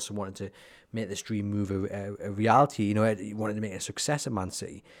family, and he also wanted to make this dream move a reality. He wanted to make a success at Man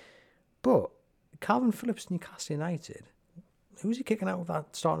City. But Calvin Phillips, Newcastle United, who's he kicking out with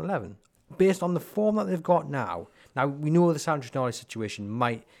that starting 11? Based on the form that they've got now. Now, we know the Tonali situation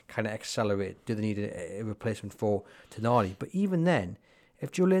might kind of accelerate. Do they need a replacement for Tonali? But even then,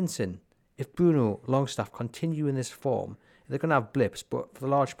 if Joe Linton, if Bruno, Longstaff continue in this form, they're going to have blips, but for the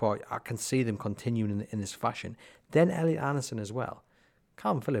large part, I can see them continuing in this fashion. Then Elliot Anderson as well.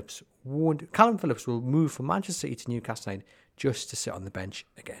 Callum Phillips will move from Manchester City to Newcastle United just to sit on the bench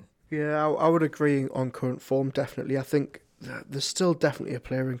again. Yeah, I would agree on current form, definitely. I think there's still definitely a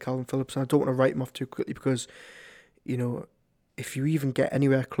player in Calvin Phillips, and I don't want to write him off too quickly because, if you even get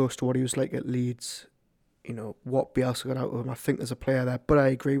anywhere close to what he was like at Leeds, what Bielsa got out of him. I think there's a player there, but I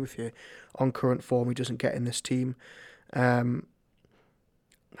agree with you. On current form, he doesn't get in this team. The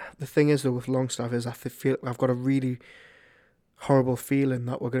thing is, though, with Longstaff is I've got a really horrible feeling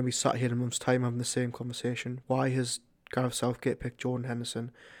that we're going to be sat here in a month's time having the same conversation. Why has Gareth Southgate picked Jordan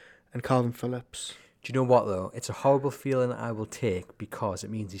Henderson and Calvin Phillips? Do you know what, though? It's a horrible feeling that I will take because it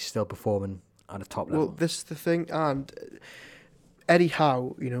means he's still performing at a top level. Well, this is the thing, and Eddie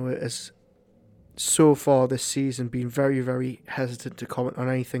Howe, has so far this season been very, very hesitant to comment on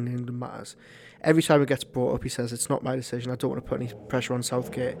anything in England matters. Every time it gets brought up, he says, it's not my decision, I don't want to put any pressure on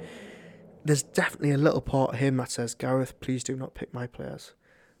Southgate. There's definitely a little part of him that says, Gareth, please do not pick my players.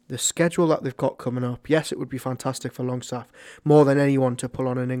 The schedule that they've got coming up, yes, it would be fantastic for Longstaff, more than anyone to pull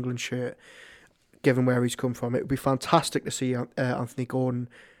on an England shirt, given where he's come from. It would be fantastic to see Anthony Gordon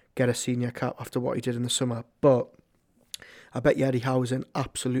get a senior cap after what he did in the summer, but I bet you Eddie Howe is in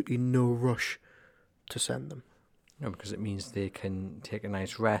absolutely no rush to send them. No, because it means they can take a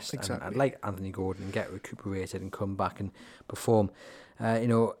nice rest and like Anthony Gordon, get recuperated and come back and perform, at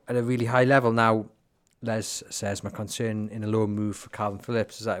a really high level. Now, Les says, my concern in a loan move for Calvin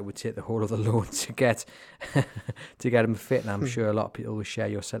Phillips is that it would take the whole of the loan to get him fit, and I'm sure a lot of people will share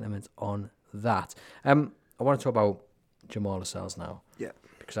your sentiment on that. I want to talk about Jamal Lascelles now. Yeah.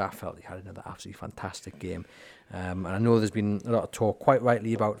 Because I felt he had another absolutely fantastic game. And I know there's been a lot of talk, quite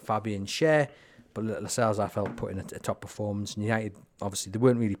rightly, about Fabian Schär, but Lascelles, I felt, put in a top performance. And United, obviously, they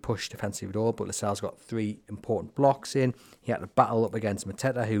weren't really pushed defensive at all, but Lascelles got 3 important blocks in. He had to battle up against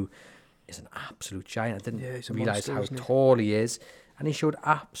Mateta, who is an absolute giant. I didn't realise how tall he is. And he showed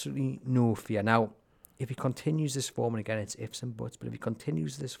absolutely no fear. Now, if he continues this form, and again, it's ifs and buts, but if he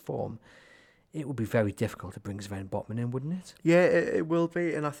continues this form, it would be very difficult to bring Sven Botman in, wouldn't it? Yeah, it will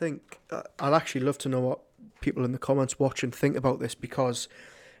be. And I think I'd actually love to know what people in the comments watching think about this, because,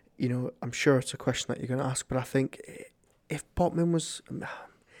 I'm sure it's a question that you're going to ask, but I think if Botman was,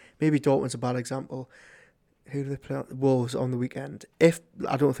 maybe Dortmund's a bad example. Who do they play? Wolves on the weekend.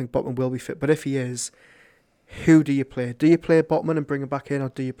 I don't think Botman will be fit, but if he is, who do you play? Do you play Botman and bring him back in, or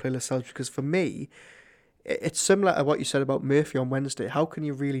do you play Lascelles? Because for me, it's similar to what you said about Murphy on Wednesday. How can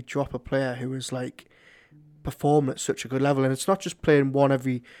you really drop a player who is performing at such a good level? And it's not just playing one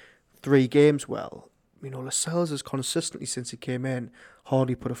every 3 games well. Lascelles has consistently, since he came in,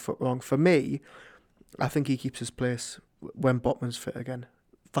 hardly put a foot wrong. For me, I think he keeps his place when Botman's fit again.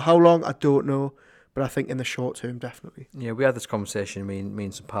 For how long, I don't know, but I think in the short term, definitely. Yeah, we had this conversation, me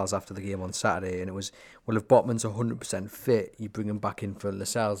and some pals, after the game on Saturday, and it was, well, if Botman's 100% fit, you bring him back in for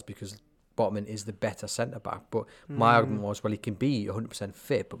Lascelles because Botman is the better centre-back. But my argument was, well, he can be 100%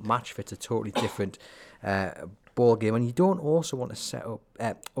 fit, but match fit's a totally different ball game, and you don't also want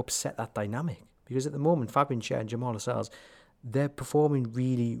to upset that dynamic, because at the moment, Fabian Schär and Jamal Lascelles, they're performing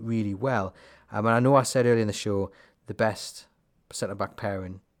really, really well. And I know I said earlier in the show, the best centre-back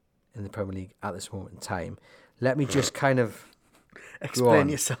pairing in the Premier League at this moment in time. Let me just kind of explain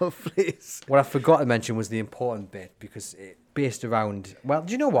yourself, please. What I forgot to mention was the important bit, because it based around, well,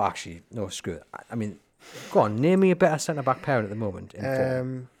 do you know what, actually? No, screw it. I mean, go on, name me a better centre-back pairing at the moment in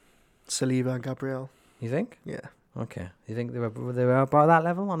form. Saliba and Gabriel. You think? Yeah. Okay. You think they were about that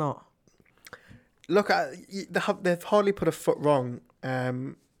level or not? Look, they've hardly put a foot wrong.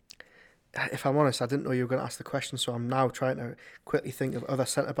 If I'm honest, I didn't know you were going to ask the question, so I'm now trying to quickly think of other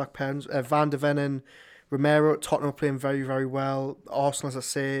centre-back pairings. Van de Ven and Romero at Tottenham are playing very, very well. Arsenal, as I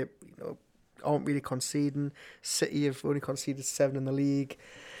say, aren't really conceding. City have only conceded 7 in the league.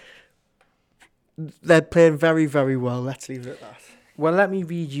 They're playing very, very well. Let's leave it at that. Well, let me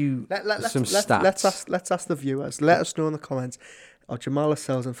read you some stats. Let's ask the viewers. Let us know in the comments. Are Jamal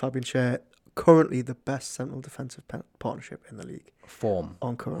Lascelles and Fabian Schär currently the best central defensive partnership in the league?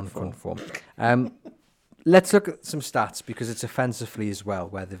 On current form. Let's look at some stats, because it's offensively as well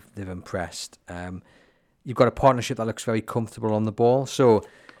where they've impressed. You've got a partnership that looks very comfortable on the ball. So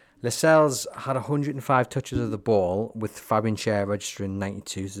Lascelles had 105 touches of the ball, with Fabian Schär registering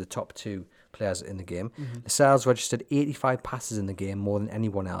 92, so the top 2 players in the game. Lascelles registered 85 passes in the game, more than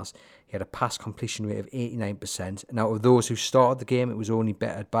anyone else. He had a pass completion rate of 89%. And out of those who started the game, it was only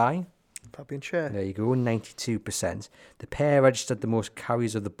bettered by Fabian Schär. There you go, 92%. The pair registered the most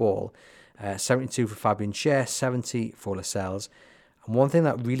carries of the ball, 72 for Fabian Schär, 70 for Lascelles. And one thing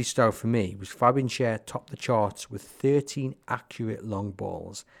that really stood out for me was Fabian Schär topped the charts with 13 accurate long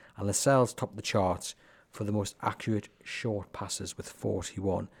balls, and Lascelles topped the charts for the most accurate short passes with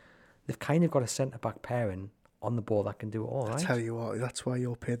 41. They've kind of got a centre-back pairing on the ball that can do it all, right? I tell you what, that's why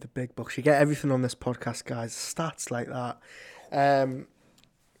you're paid the big bucks. You get everything on this podcast, guys. Stats like that.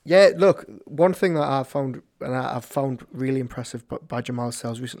 Yeah, look, one thing that I've found really impressive by Jamal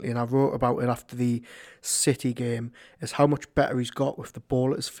Lascelles recently, and I wrote about it after the City game, is how much better he's got with the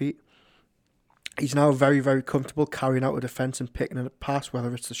ball at his feet. He's now very, very comfortable carrying out a defence and picking a pass,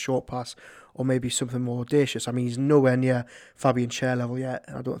 whether it's a short pass or maybe something more audacious. I mean, he's nowhere near Fabian Schär level yet,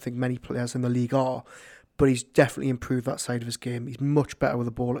 and I don't think many players in the league are, but he's definitely improved that side of his game. He's much better with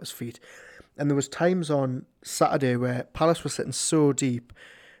the ball at his feet. And there was times on Saturday where Palace was sitting so deep,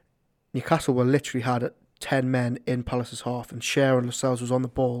 Newcastle were literally had 10 men in Palace's half, and Schär and Lascelles was on the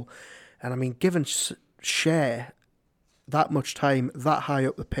ball. And I mean, given Schär that much time, that high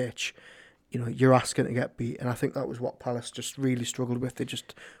up the pitch, you're asking to get beat. And I think that was what Palace just really struggled with. They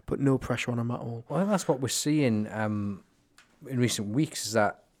just put no pressure on him at all. Well, that's what we're seeing in recent weeks, is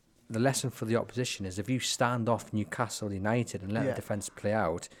that the lesson for the opposition is if you stand off Newcastle United and let the defence play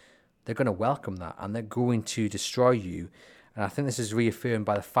out, they're going to welcome that and they're going to destroy you. And I think this is reaffirmed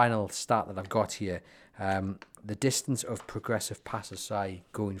by the final stat that I've got here. The distance of progressive passes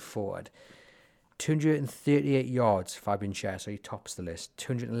going forward. 238 yards, Fabian Schär, so he tops the list.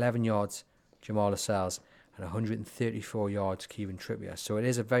 211 yards, Jamal Lascelles, and 134 yards, Kieran Trippier. So it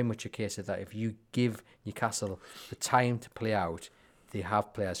is very much a case of that if you give Newcastle the time to play out, they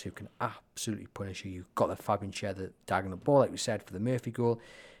have players who can absolutely punish you. You've got the Fabian Schär, the diagonal ball, like we said, for the Murphy goal.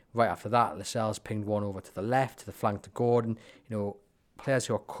 Right after that, Lascelles pinged one over to the left, to the flank to Gordon. Players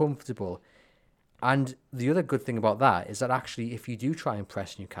who are comfortable. And the other good thing about that is that actually, if you do try and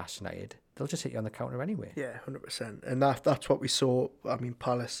press Newcastle United, they'll just hit you on the counter anyway. Yeah, 100%. And that's what we saw. I mean,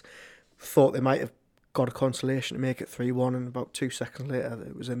 Palace thought they might have got a consolation to make it 3-1, and about 2 seconds later,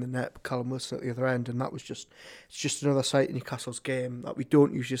 it was in the net. Callum Wilson at the other end, and that was it's just another side in Newcastle's game that we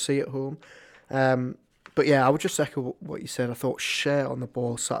don't usually see at home. But yeah, I would just echo what you said. I thought Schär on the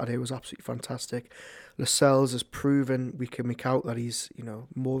ball Saturday was absolutely fantastic. Lascelles has proven week in, week out that he's,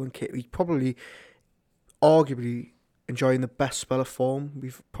 more than capable. He's probably, arguably, enjoying the best spell of form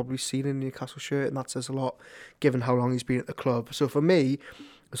we've probably seen in Newcastle shirt, and that says a lot given how long he's been at the club. So for me,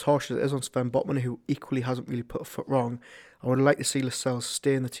 as harsh as it is on Sven Botman, who equally hasn't really put a foot wrong, I would like to see Lascelles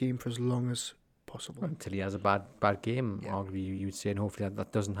stay in the team for as long as possible. Until he has a bad game, arguably you would say, and hopefully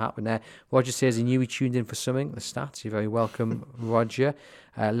that doesn't happen there. Roger says he knew he tuned in for something. The stats, you're very welcome, Roger.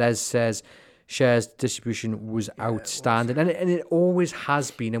 Les says Schär's distribution was outstanding, and it always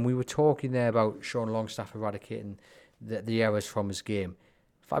has been. And we were talking there about Sean Longstaff eradicating the errors from his game.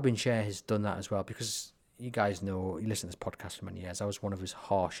 Fabian Schär has done that as well, because you guys know, you listen to this podcast for many years, I was one of his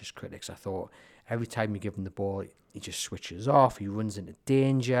harshest critics. I thought every time you give him the ball, he just switches off, he runs into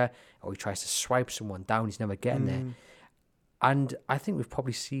danger, or he tries to swipe someone down, he's never getting there. And I think we've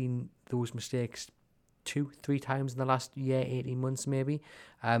probably seen those mistakes 2-3 times in the last year, 18 months maybe.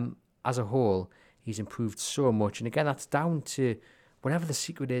 As a whole, he's improved so much. And again, that's down to whatever the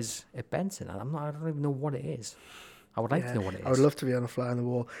secret is at Benson. I don't even know what it is. I would like to know what it is. I would love to be on a fly on the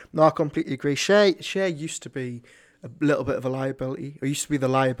wall. No, I completely agree. Schär used to be a little bit of a liability. Or used to be the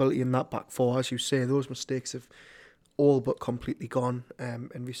liability in that back four. As you say, those mistakes have all but completely gone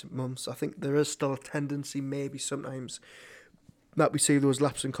in recent months. I think there is still a tendency, maybe sometimes, that we see those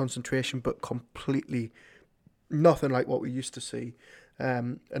lapses in concentration, but completely nothing like what we used to see.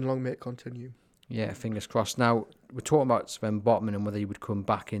 And long may it continue. Yeah, fingers crossed. Now, we're talking about Sven Botman and whether he would come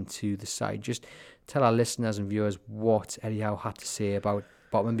back into the side. Just tell our listeners and viewers what Eddie Howe had to say about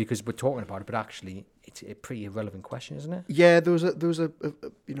Botman, because we're talking about it, but actually it's a pretty irrelevant question, isn't it? Yeah, there was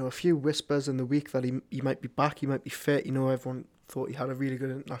a few whispers in the week that he might be back, he might be fit. Everyone thought he had a really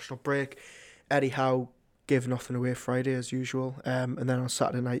good international break. Eddie Howe gave nothing away Friday as usual, and then on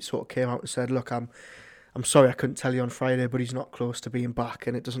Saturday night sort of came out and said, "Look, I'm sorry I couldn't tell you on Friday, but he's not close to being back,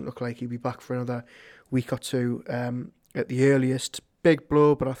 and it doesn't look like he'll be back for another week or two at the earliest." Big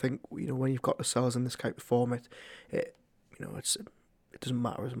blow, but I think when you've got the cells in this type of form, it doesn't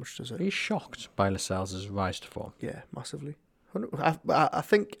matter as much, does it? Are you shocked by Lascelles' rise to form? Yeah, massively. I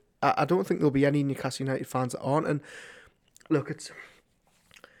don't think there'll be any Newcastle United fans that aren't. And look,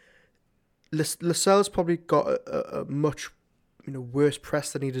 Lascelles probably got a much worse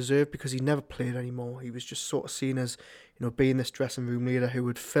press than he deserved, because he never played anymore. He was just sort of seen as being this dressing room leader who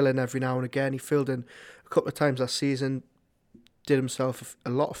would fill in every now and again. He filled in a couple of times last season, did himself a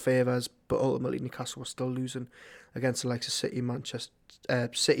lot of favours, but ultimately Newcastle was still losing against the likes of City,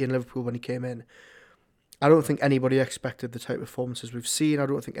 City and Liverpool when he came in. I don't think anybody expected the type of performances we've seen. I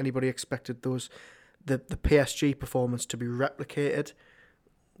don't think anybody expected the PSG performance to be replicated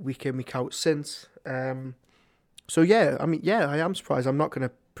week in, week out since. So yeah, I am surprised. I'm not going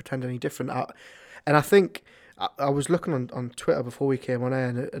to pretend any different. And I think I was looking on Twitter before we came on air,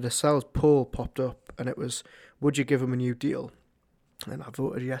 and a Lascelles poll popped up, and it was, would you give him a new deal? and I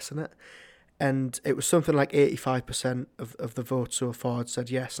voted yes on it. And it was something like 85% of the vote so far had said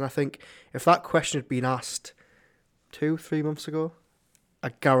yes. And I think if that question had been asked 2-3 months ago,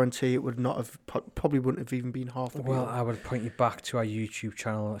 I guarantee it would not have, probably wouldn't have even been half the people. Well, I would point you back to our YouTube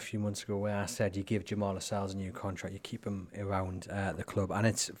channel a few months ago where I said you give Jamal Lascelles a new contract, you keep him around the club. And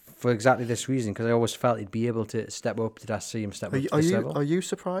it's for exactly this reason, because I always felt he'd be able to step up. Did I see him step up to this level? Are you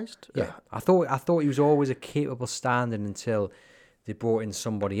surprised? Yeah. I thought he was always a capable stand-in until they brought in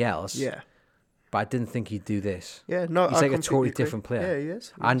somebody else. Yeah. But I didn't think he'd do this. Yeah, no, he's like a totally different player. Yeah, he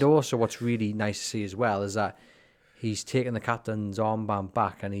is. And also what's really nice to see as well is that he's taken the captain's armband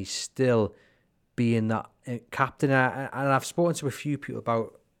back and he's still being that captain. And I've spoken to a few people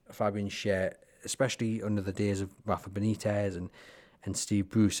about Fabian Schär, especially under the days of Rafa Benitez and Steve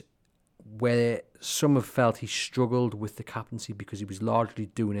Bruce, where some have felt he struggled with the captaincy because he was largely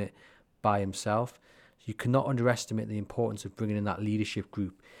doing it by himself. So you cannot underestimate the importance of bringing in that leadership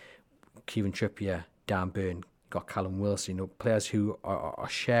group. Kieran Trippier, Dan Burn, got Callum Wilson, players who are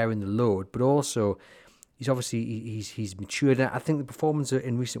sharing the load, but also he's obviously he's matured. And I think the performance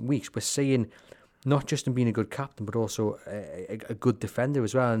in recent weeks, we're seeing not just him being a good captain, but also a good defender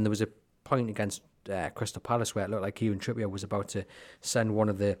as well. And there was a point against Crystal Palace where it looked like Kieran Trippier was about to send one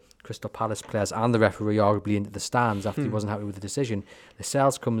of the Crystal Palace players and the referee arguably into the stands after he wasn't happy with the decision.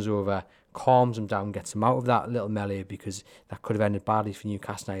 Lascelles comes over, calms him down, gets him out of that little melee because that could have ended badly for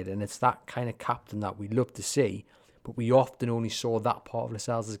Newcastle United. And it's that kind of captain that we love to see, but we often only saw that part of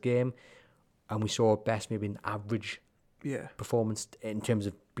Lascelles' game, and we saw at best maybe an average performance in terms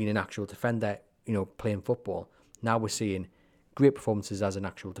of being an actual defender, playing football. Now we're seeing great performances as an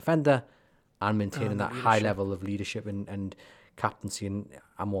actual defender and maintaining that high level of leadership and captaincy, and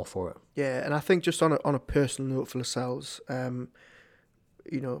I'm all for it. Yeah, and I think just on a personal note for Lascelles,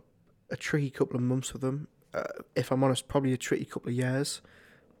 a tricky couple of months with them. If I'm honest, probably a tricky couple of years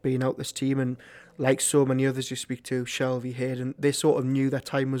being out this team. And like so many others you speak to, Shelvey, Hayden, they sort of knew their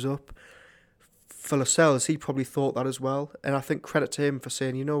time was up. For Lascelles, he probably thought that as well. And I think credit to him for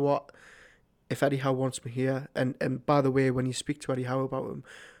saying, you know what, if Eddie Howe wants me here, and by the way, when you speak to Eddie Howe about him,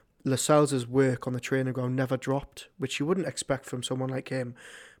 Lascelles' work on the training ground never dropped, which you wouldn't expect from someone like him.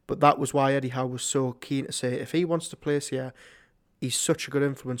 But that was why Eddie Howe was so keen to say, if he wants to place here, he's such a good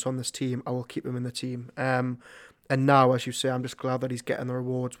influence on this team, I will keep him in the team. And now, as you say, I'm just glad that he's getting the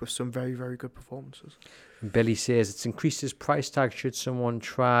rewards with some very, very good performances. Billy says it's increased his price tag should someone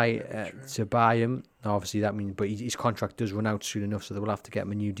try to buy him. Now, obviously, that means, but his contract does run out soon enough, so they will have to get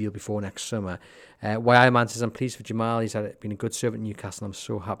him a new deal before next summer. YI-Man says, I'm pleased for Jamal. He's been a good servant in Newcastle. I'm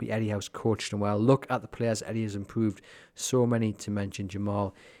so happy Eddie Howe's coached him well. Look at the players Eddie has improved. So many to mention.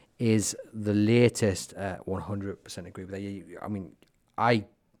 Jamal is the latest. 100% agree with that. I mean, I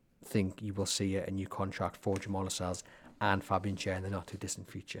think you will see a new contract for Jamal Lascelles and Fabian Schär in the not too distant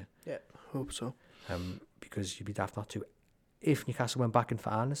future. Yeah, hope so. Because you'd be daft not to. If Newcastle went back in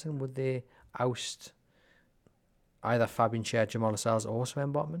for Anderson, would they oust either Fabian Schär, Jamal Lascelles, or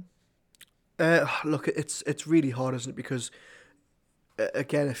Sven Botman? Look, it's really hard, isn't it? Because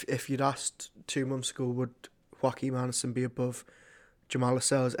again, if you'd asked 2 months ago, would Joachim Anderson be above Jamal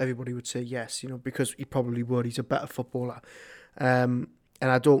Lascelles, everybody would say yes. Because he probably would. He's a better footballer. And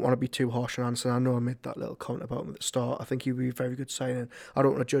I don't want to be too harsh on Anderson. I know I made that little comment about him at the start. I think he would be a very good signing. I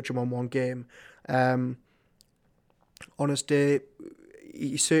don't want to judge him on one game. On his day,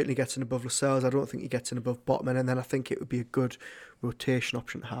 he certainly gets in above Lascelles. I don't think he gets in above Botman. And then I think it would be a good rotation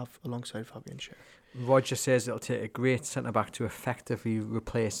option to have alongside Fabian Schär. Roger says it'll take a great centre-back to effectively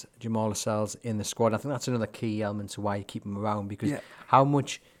replace Jamal Lascelles in the squad. I think that's another key element to why you keep him around, because how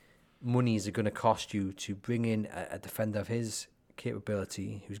much money is it going to cost you to bring in a defender of his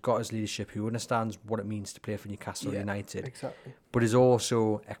capability, who's got his leadership, who understands what it means to play for Newcastle United, exactly, but is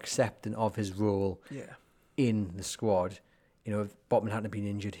also accepting of his role in the squad. If Botman hadn't been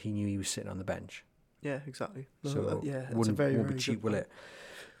injured, he knew he was sitting on the bench. Yeah, exactly. No, so it's won't very be cheap, good will it?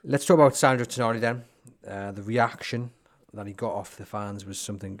 Let's talk about Sandro Tonali then. The reaction that he got off the fans was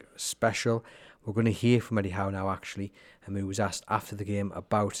something special. We're going to hear from Eddie Howe now, actually, who was asked after the game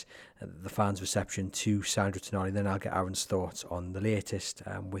about the fans' reception to Sandro Tonali. Then I'll get Aaron's thoughts on the latest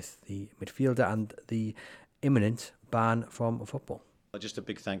with the midfielder and the imminent ban from football. Just a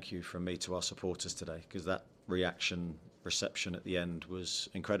big thank you from me to our supporters today, because that reception at the end was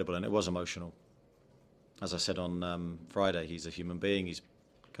incredible, and it was emotional. As I said on Friday, he's a human being. He's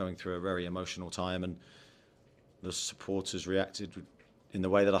going through a very emotional time, and the supporters reacted in the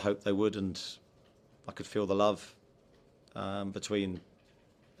way that I hoped they would, and I could feel the love between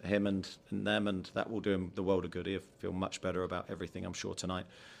him and them, and that will do him the world of good. He'll feel much better about everything, I'm sure, tonight.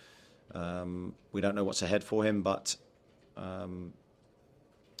 We don't know what's ahead for him, but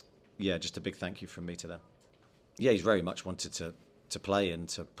just a big thank you from me to them. Yeah, he's very much wanted to play and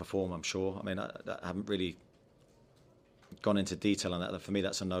to perform, I'm sure. I mean, I haven't really gone into detail on that. For me,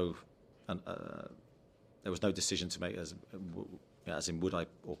 that's a no. There was no decision to make as in would I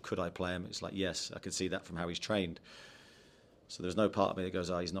or could I play him. It's like, yes, I could see that from how he's trained. So there's no part of me that goes,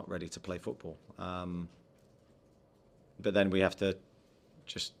 he's not ready to play football. But then we have to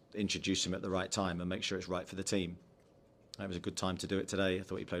just introduce him at the right time and make sure it's right for the team. It was a good time to do it today. I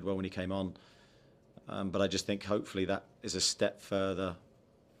thought he played well when he came on. But I just think hopefully that is a step further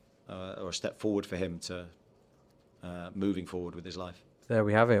or a step forward for him to moving forward with his life. There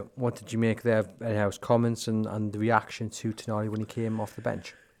we have it. What did you make there of Eddie Howe's comments and the reaction to Tonali when he came off the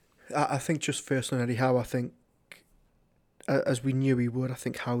bench? I think just first on Eddie Howe, I think as we knew he would, I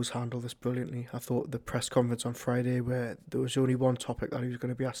think Howe's handled this brilliantly. I thought the press conference on Friday where there was only one topic that he was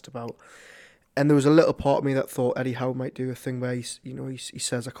going to be asked about, and there was a little part of me that thought Eddie Howe might do a thing where he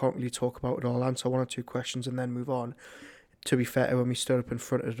says, I can't really talk about it all, answer one or two questions and then move on. To be fair to him, he stood up in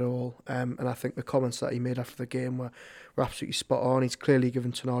front of it all, and I think the comments that he made after the game were absolutely spot on. He's clearly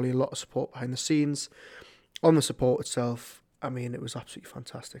given Tonali a lot of support behind the scenes. On the support itself, I mean, it was absolutely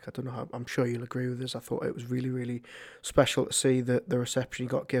fantastic. I don't know how, I'm sure you'll agree with this. I thought it was really, really special to see the reception he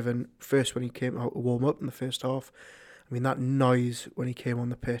got given first when he came out to warm up in the first half. I mean, that noise when he came on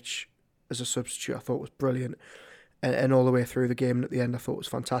the pitch as a substitute, I thought was brilliant. And all the way through the game and at the end, I thought it was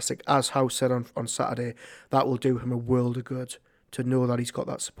fantastic. As House said on Saturday, that will do him a world of good to know that he's got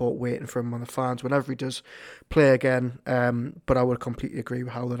that support waiting for him on the fans whenever he does play again. But I would completely agree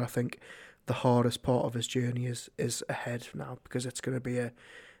with Howe that I think the hardest part of his journey is ahead now, because it's going to be a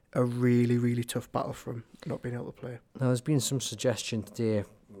really, really tough battle for him not being able to play. Now, there's been some suggestion today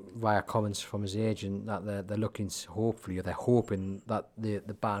via comments from his agent that they're looking to, hopefully, or they're hoping that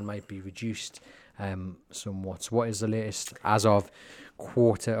the ban might be reduced somewhat. So what is the latest as of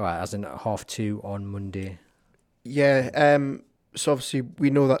as in 2:30 on Monday? Yeah, so obviously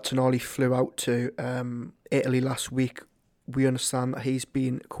we know that Tonali flew out to Italy last week. We understand that he's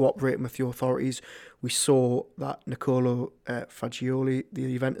been cooperating with the authorities. We saw that Nicolo Fagioli, the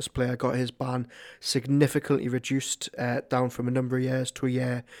Juventus player, got his ban significantly reduced down from a number of years to a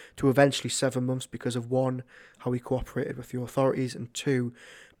year to eventually 7 months because of, one, how he cooperated with the authorities, and two,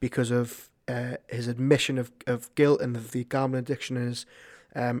 because of his admission of guilt and the gambling addiction and his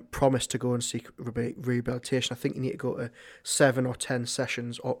promise to go and seek rehabilitation. I think you need to go to 7 or 10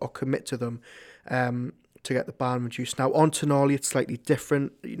 sessions or commit to them to get the ban reduced. Now, on Tonali, it's slightly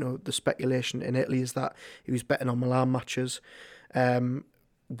different. You know, the speculation in Italy is that he was betting on Milan matches,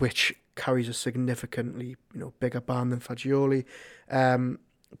 which carries a significantly, bigger ban than Fagioli.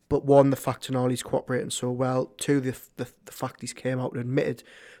 But one, the fact Tonali's cooperating so well. Two, the fact he's came out and admitted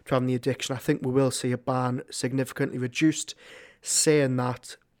to having the addiction. I think we will see a ban significantly reduced. Saying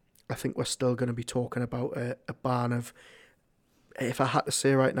that, I think we're still going to be talking about a ban of, if I had to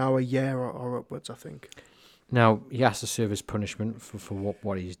say right now, a year or upwards, I think. Now, he has to serve his punishment for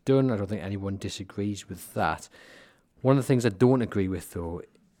what he's done. I don't think anyone disagrees with that. One of the things I don't agree with, though,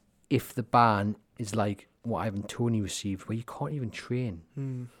 if the ban is like what Ivan Toney received, where you can't even train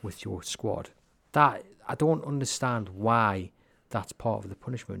with your squad, that I don't understand why that's part of the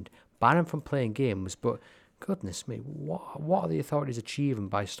punishment. Ban him from playing games, but goodness me, what are the authorities achieving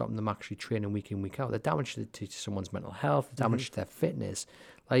by stopping them actually training week in, week out? They're damage to someone's mental health, damage to their fitness.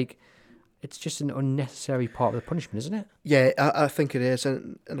 Like, it's just an unnecessary part of the punishment, isn't it? Yeah, I think it is.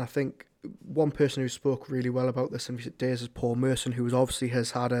 And I think one person who spoke really well about this in recent days is Paul Merson, who obviously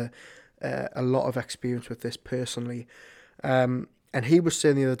has had a lot of experience with this personally. And he was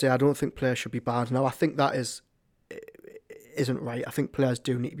saying the other day, I don't think players should be banned. Now, I think that isn't right. I think players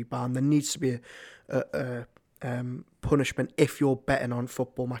do need to be banned. There needs to be a punishment if you're betting on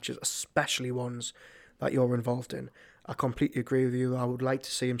football matches, especially ones that you're involved in. I completely agree with you. I would like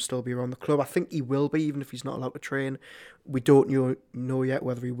to see him still be around the club. I think he will be, even if he's not allowed to train. We don't know yet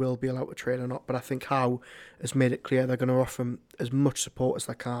whether he will be allowed to train or not, but I think Howe has made it clear they're going to offer him as much support as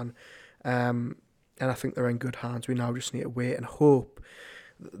they can. And I think they're in good hands. We now just need to wait and hope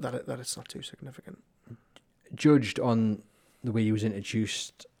that it's not too significant. Judged on the way he was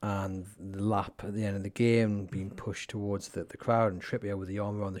introduced and the lap at the end of the game, being pushed towards the crowd, and Trippier with the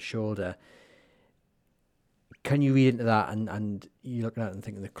arm around the shoulder, can you read into that and you're looking at it and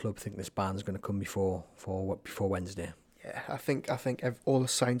thinking the club think this ban's going to come before Wednesday? Yeah, I think all the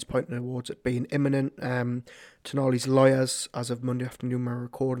signs pointing towards it being imminent. Tonali's lawyers, as of Monday afternoon, we're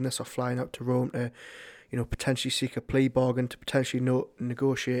recording this, are flying out to Rome to, potentially seek a plea bargain, to potentially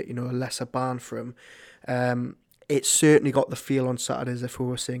negotiate, a lesser ban for him. It certainly got the feel on Saturday as if we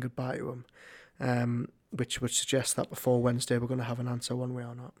were saying goodbye to him, which would suggest that before Wednesday we're going to have an answer one way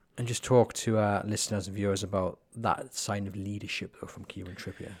or not. And just talk to our listeners and viewers about that sign of leadership, though, from Kieran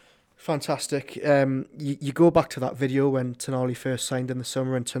Trippier. Fantastic. You go back to that video when Tonali first signed in the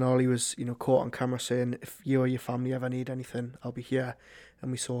summer, and Tonali was, caught on camera saying, "If you or your family ever need anything, I'll be here." And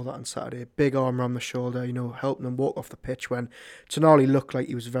we saw that on Saturday. Big arm around the shoulder, helping him walk off the pitch when Tonali looked like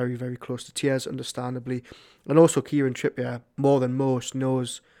he was very, very close to tears, understandably. And also Kieran Trippier, more than most,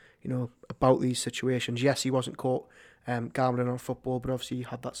 knows, about these situations. Yes, he wasn't caught gambling on football, but obviously he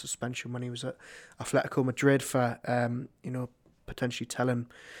had that suspension when he was at Atletico Madrid for, potentially telling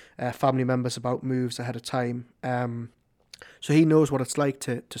family members about moves ahead of time. So he knows what it's like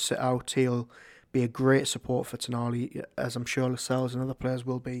to sit out. He'll be a great support for Tonali, as I'm sure Lascelles and other players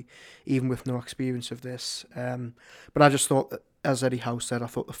will be, even with no experience of this. But I just thought, that, as Eddie Howe said, I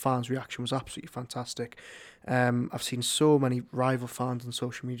thought the fans' reaction was absolutely fantastic. I've seen so many rival fans on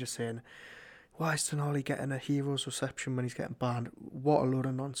social media saying, "Why is Tonali getting a hero's reception when he's getting banned?" What a load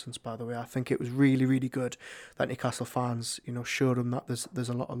of nonsense, by the way. I think it was really, really good that Newcastle fans, showed them that there's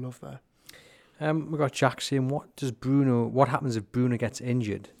a lot of love there. We got Jack saying, what happens if Bruno gets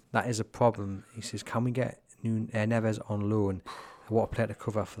injured? That is a problem. He says, can we get Neves on loan? What a player to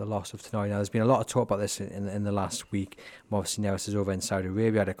cover for the loss of Tonali. Now, there's been a lot of talk about this in the last week. Obviously, Neves is over in Saudi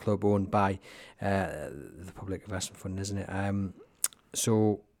Arabia at a club owned by the Public Investment Fund, isn't it?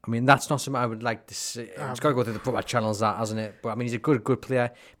 So, that's not something I would like to see. It's got to go through the proper channels, that, hasn't it? But, he's a good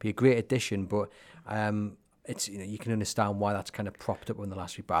player, be a great addition, but it's you can understand why that's kind of propped up in the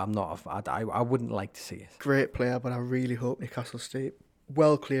last week, but I wouldn't like to see it. Great player, but I really hope Newcastle stay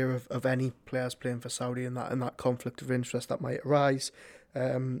well clear of any players playing for Saudi and that conflict of interest that might arise.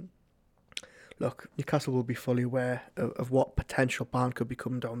 Look, Newcastle will be fully aware of what potential ban could be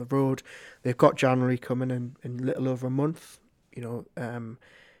coming down the road. They've got January coming in little over a month.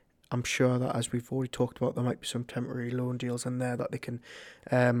 I'm sure that, as we've already talked about, there might be some temporary loan deals in there that they can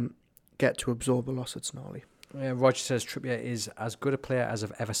get to absorb the loss at Tonali. Roger says Trippier is as good a player as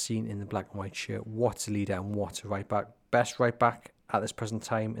I've ever seen in the black and white shirt. What a leader and what a right back. Best right back at this present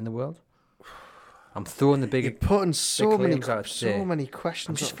time in the world. I'm throwing the big. You're putting so many questions.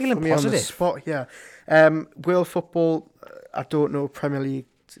 I'm just feeling positive. On the spot here. World football, I don't know. Premier League,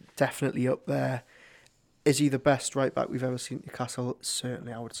 definitely up there. Is he the best right back we've ever seen at Newcastle?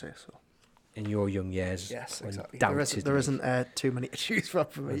 Certainly, I would say so. In your young years, yes, exactly. There isn't too many to choose from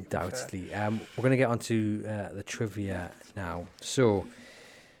for me. Undoubtedly. We're going to get on to the trivia now. So,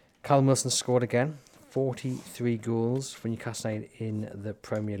 Callum Wilson scored again. 43 goals for Newcastle United in the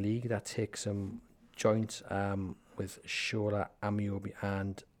Premier League. That takes him joint with Shola Amiobi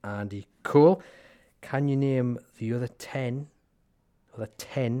and Andy Cole. Can you name the other 10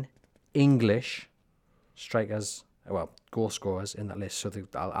 English strikers, goal scorers in that list? So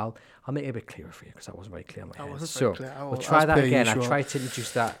I'll make it a bit clearer for you, because that wasn't very clear in my head. So we'll try that again. I tried to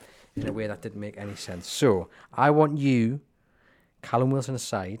introduce that in a way that didn't make any sense. So I want you, Callum Wilson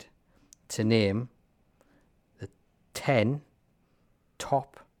aside, to name the 10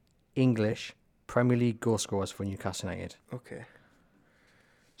 top English Premier League goal scorers for Newcastle United. Okay.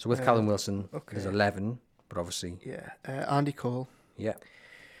 So with Callum Wilson, there's 11, but obviously... Yeah. Andy Cole. Yeah.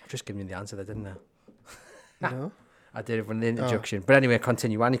 I've just given you the answer there, didn't I? No. I did it from the introduction. But anyway,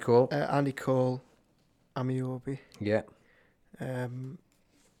 continue. Andy Cole. Andy Cole. Amiobi. Yeah.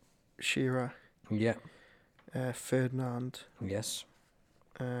 Shearer. Yeah. Ferdinand. Yes.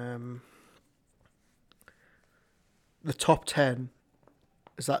 The top 10,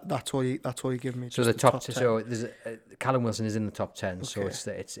 is that's all you give me? So the top 10. So there's Callum Wilson is in the top 10. Okay. So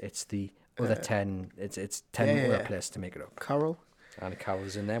it's the other 10. It's 10 other players to make it up. Carroll. Andy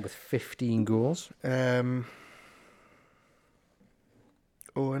Carroll's in there with 15 goals. Owen.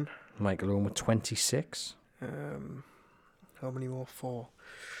 Michael Owen with 26. How many more? 4.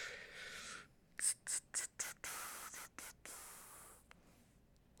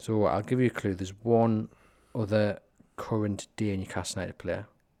 So I'll give you a clue. There's one other current day Newcastle United player.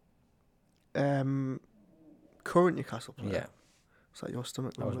 Current Newcastle player? Yeah. Was that your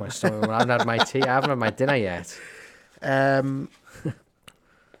stomach? That was my stomach. I haven't had my tea. I haven't had my dinner yet. The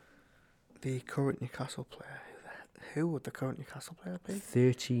current Newcastle player. Who would the current Newcastle player be?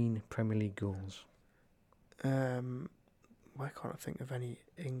 13 Premier League goals. Why can't I think of any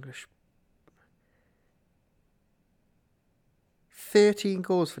English? 13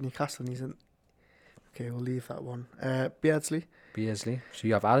 goals for Newcastle, and he's in. Okay, we'll leave that one. Beardsley. So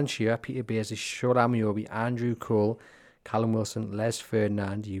you have Alan Shearer, Peter Beardsley, Shola Amiobi, Andrew Cole, Callum Wilson, Les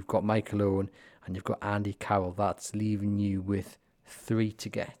Ferdinand. You've got Michael Owen, and you've got Andy Carroll. That's leaving you with 3 to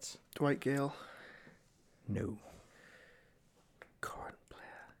get. Dwight Gale. No. Current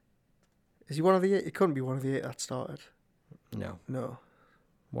player. Is he one of the 8? He couldn't be one of the 8 that started. No.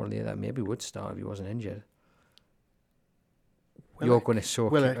 One of the other maybe would start if he wasn't injured. Willock. You're going to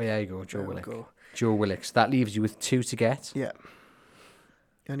soak. Willock. Oh, there you go, Joe There we Willock. go. Joe Willock. So that leaves you with 2 to get. Yeah.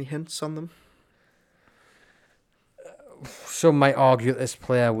 Any hints on them? Some might argue that this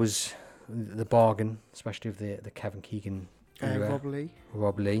player was the bargain, especially of the Kevin Keegan era.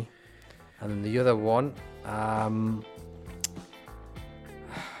 Rob Lee. And then the other one,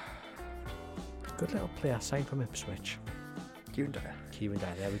 good little player signed from Ipswich. Kieran Dyer. Kieran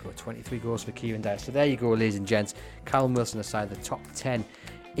Dyer, there we go. 23 goals for Kieran Dyer. So there you go, ladies and gents. Callum Wilson aside the top 10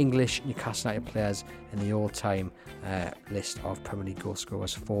 English Newcastle United players in the all-time list of Premier League goal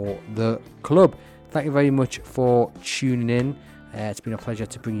scorers for the club. Thank you very much for tuning in. It's been a pleasure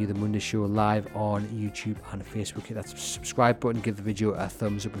to bring you the Monday Show live on YouTube and Facebook. Hit that subscribe button, give the video a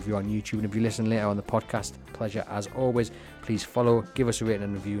thumbs up if you're on YouTube, and if you listen later on the podcast, pleasure as always. Please follow, give us a rating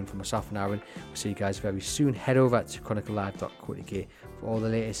and review, and for myself and Aaron, we'll see you guys very soon. Head over to chroniclelive.co.uk for all the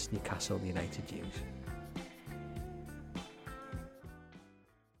latest Newcastle United news.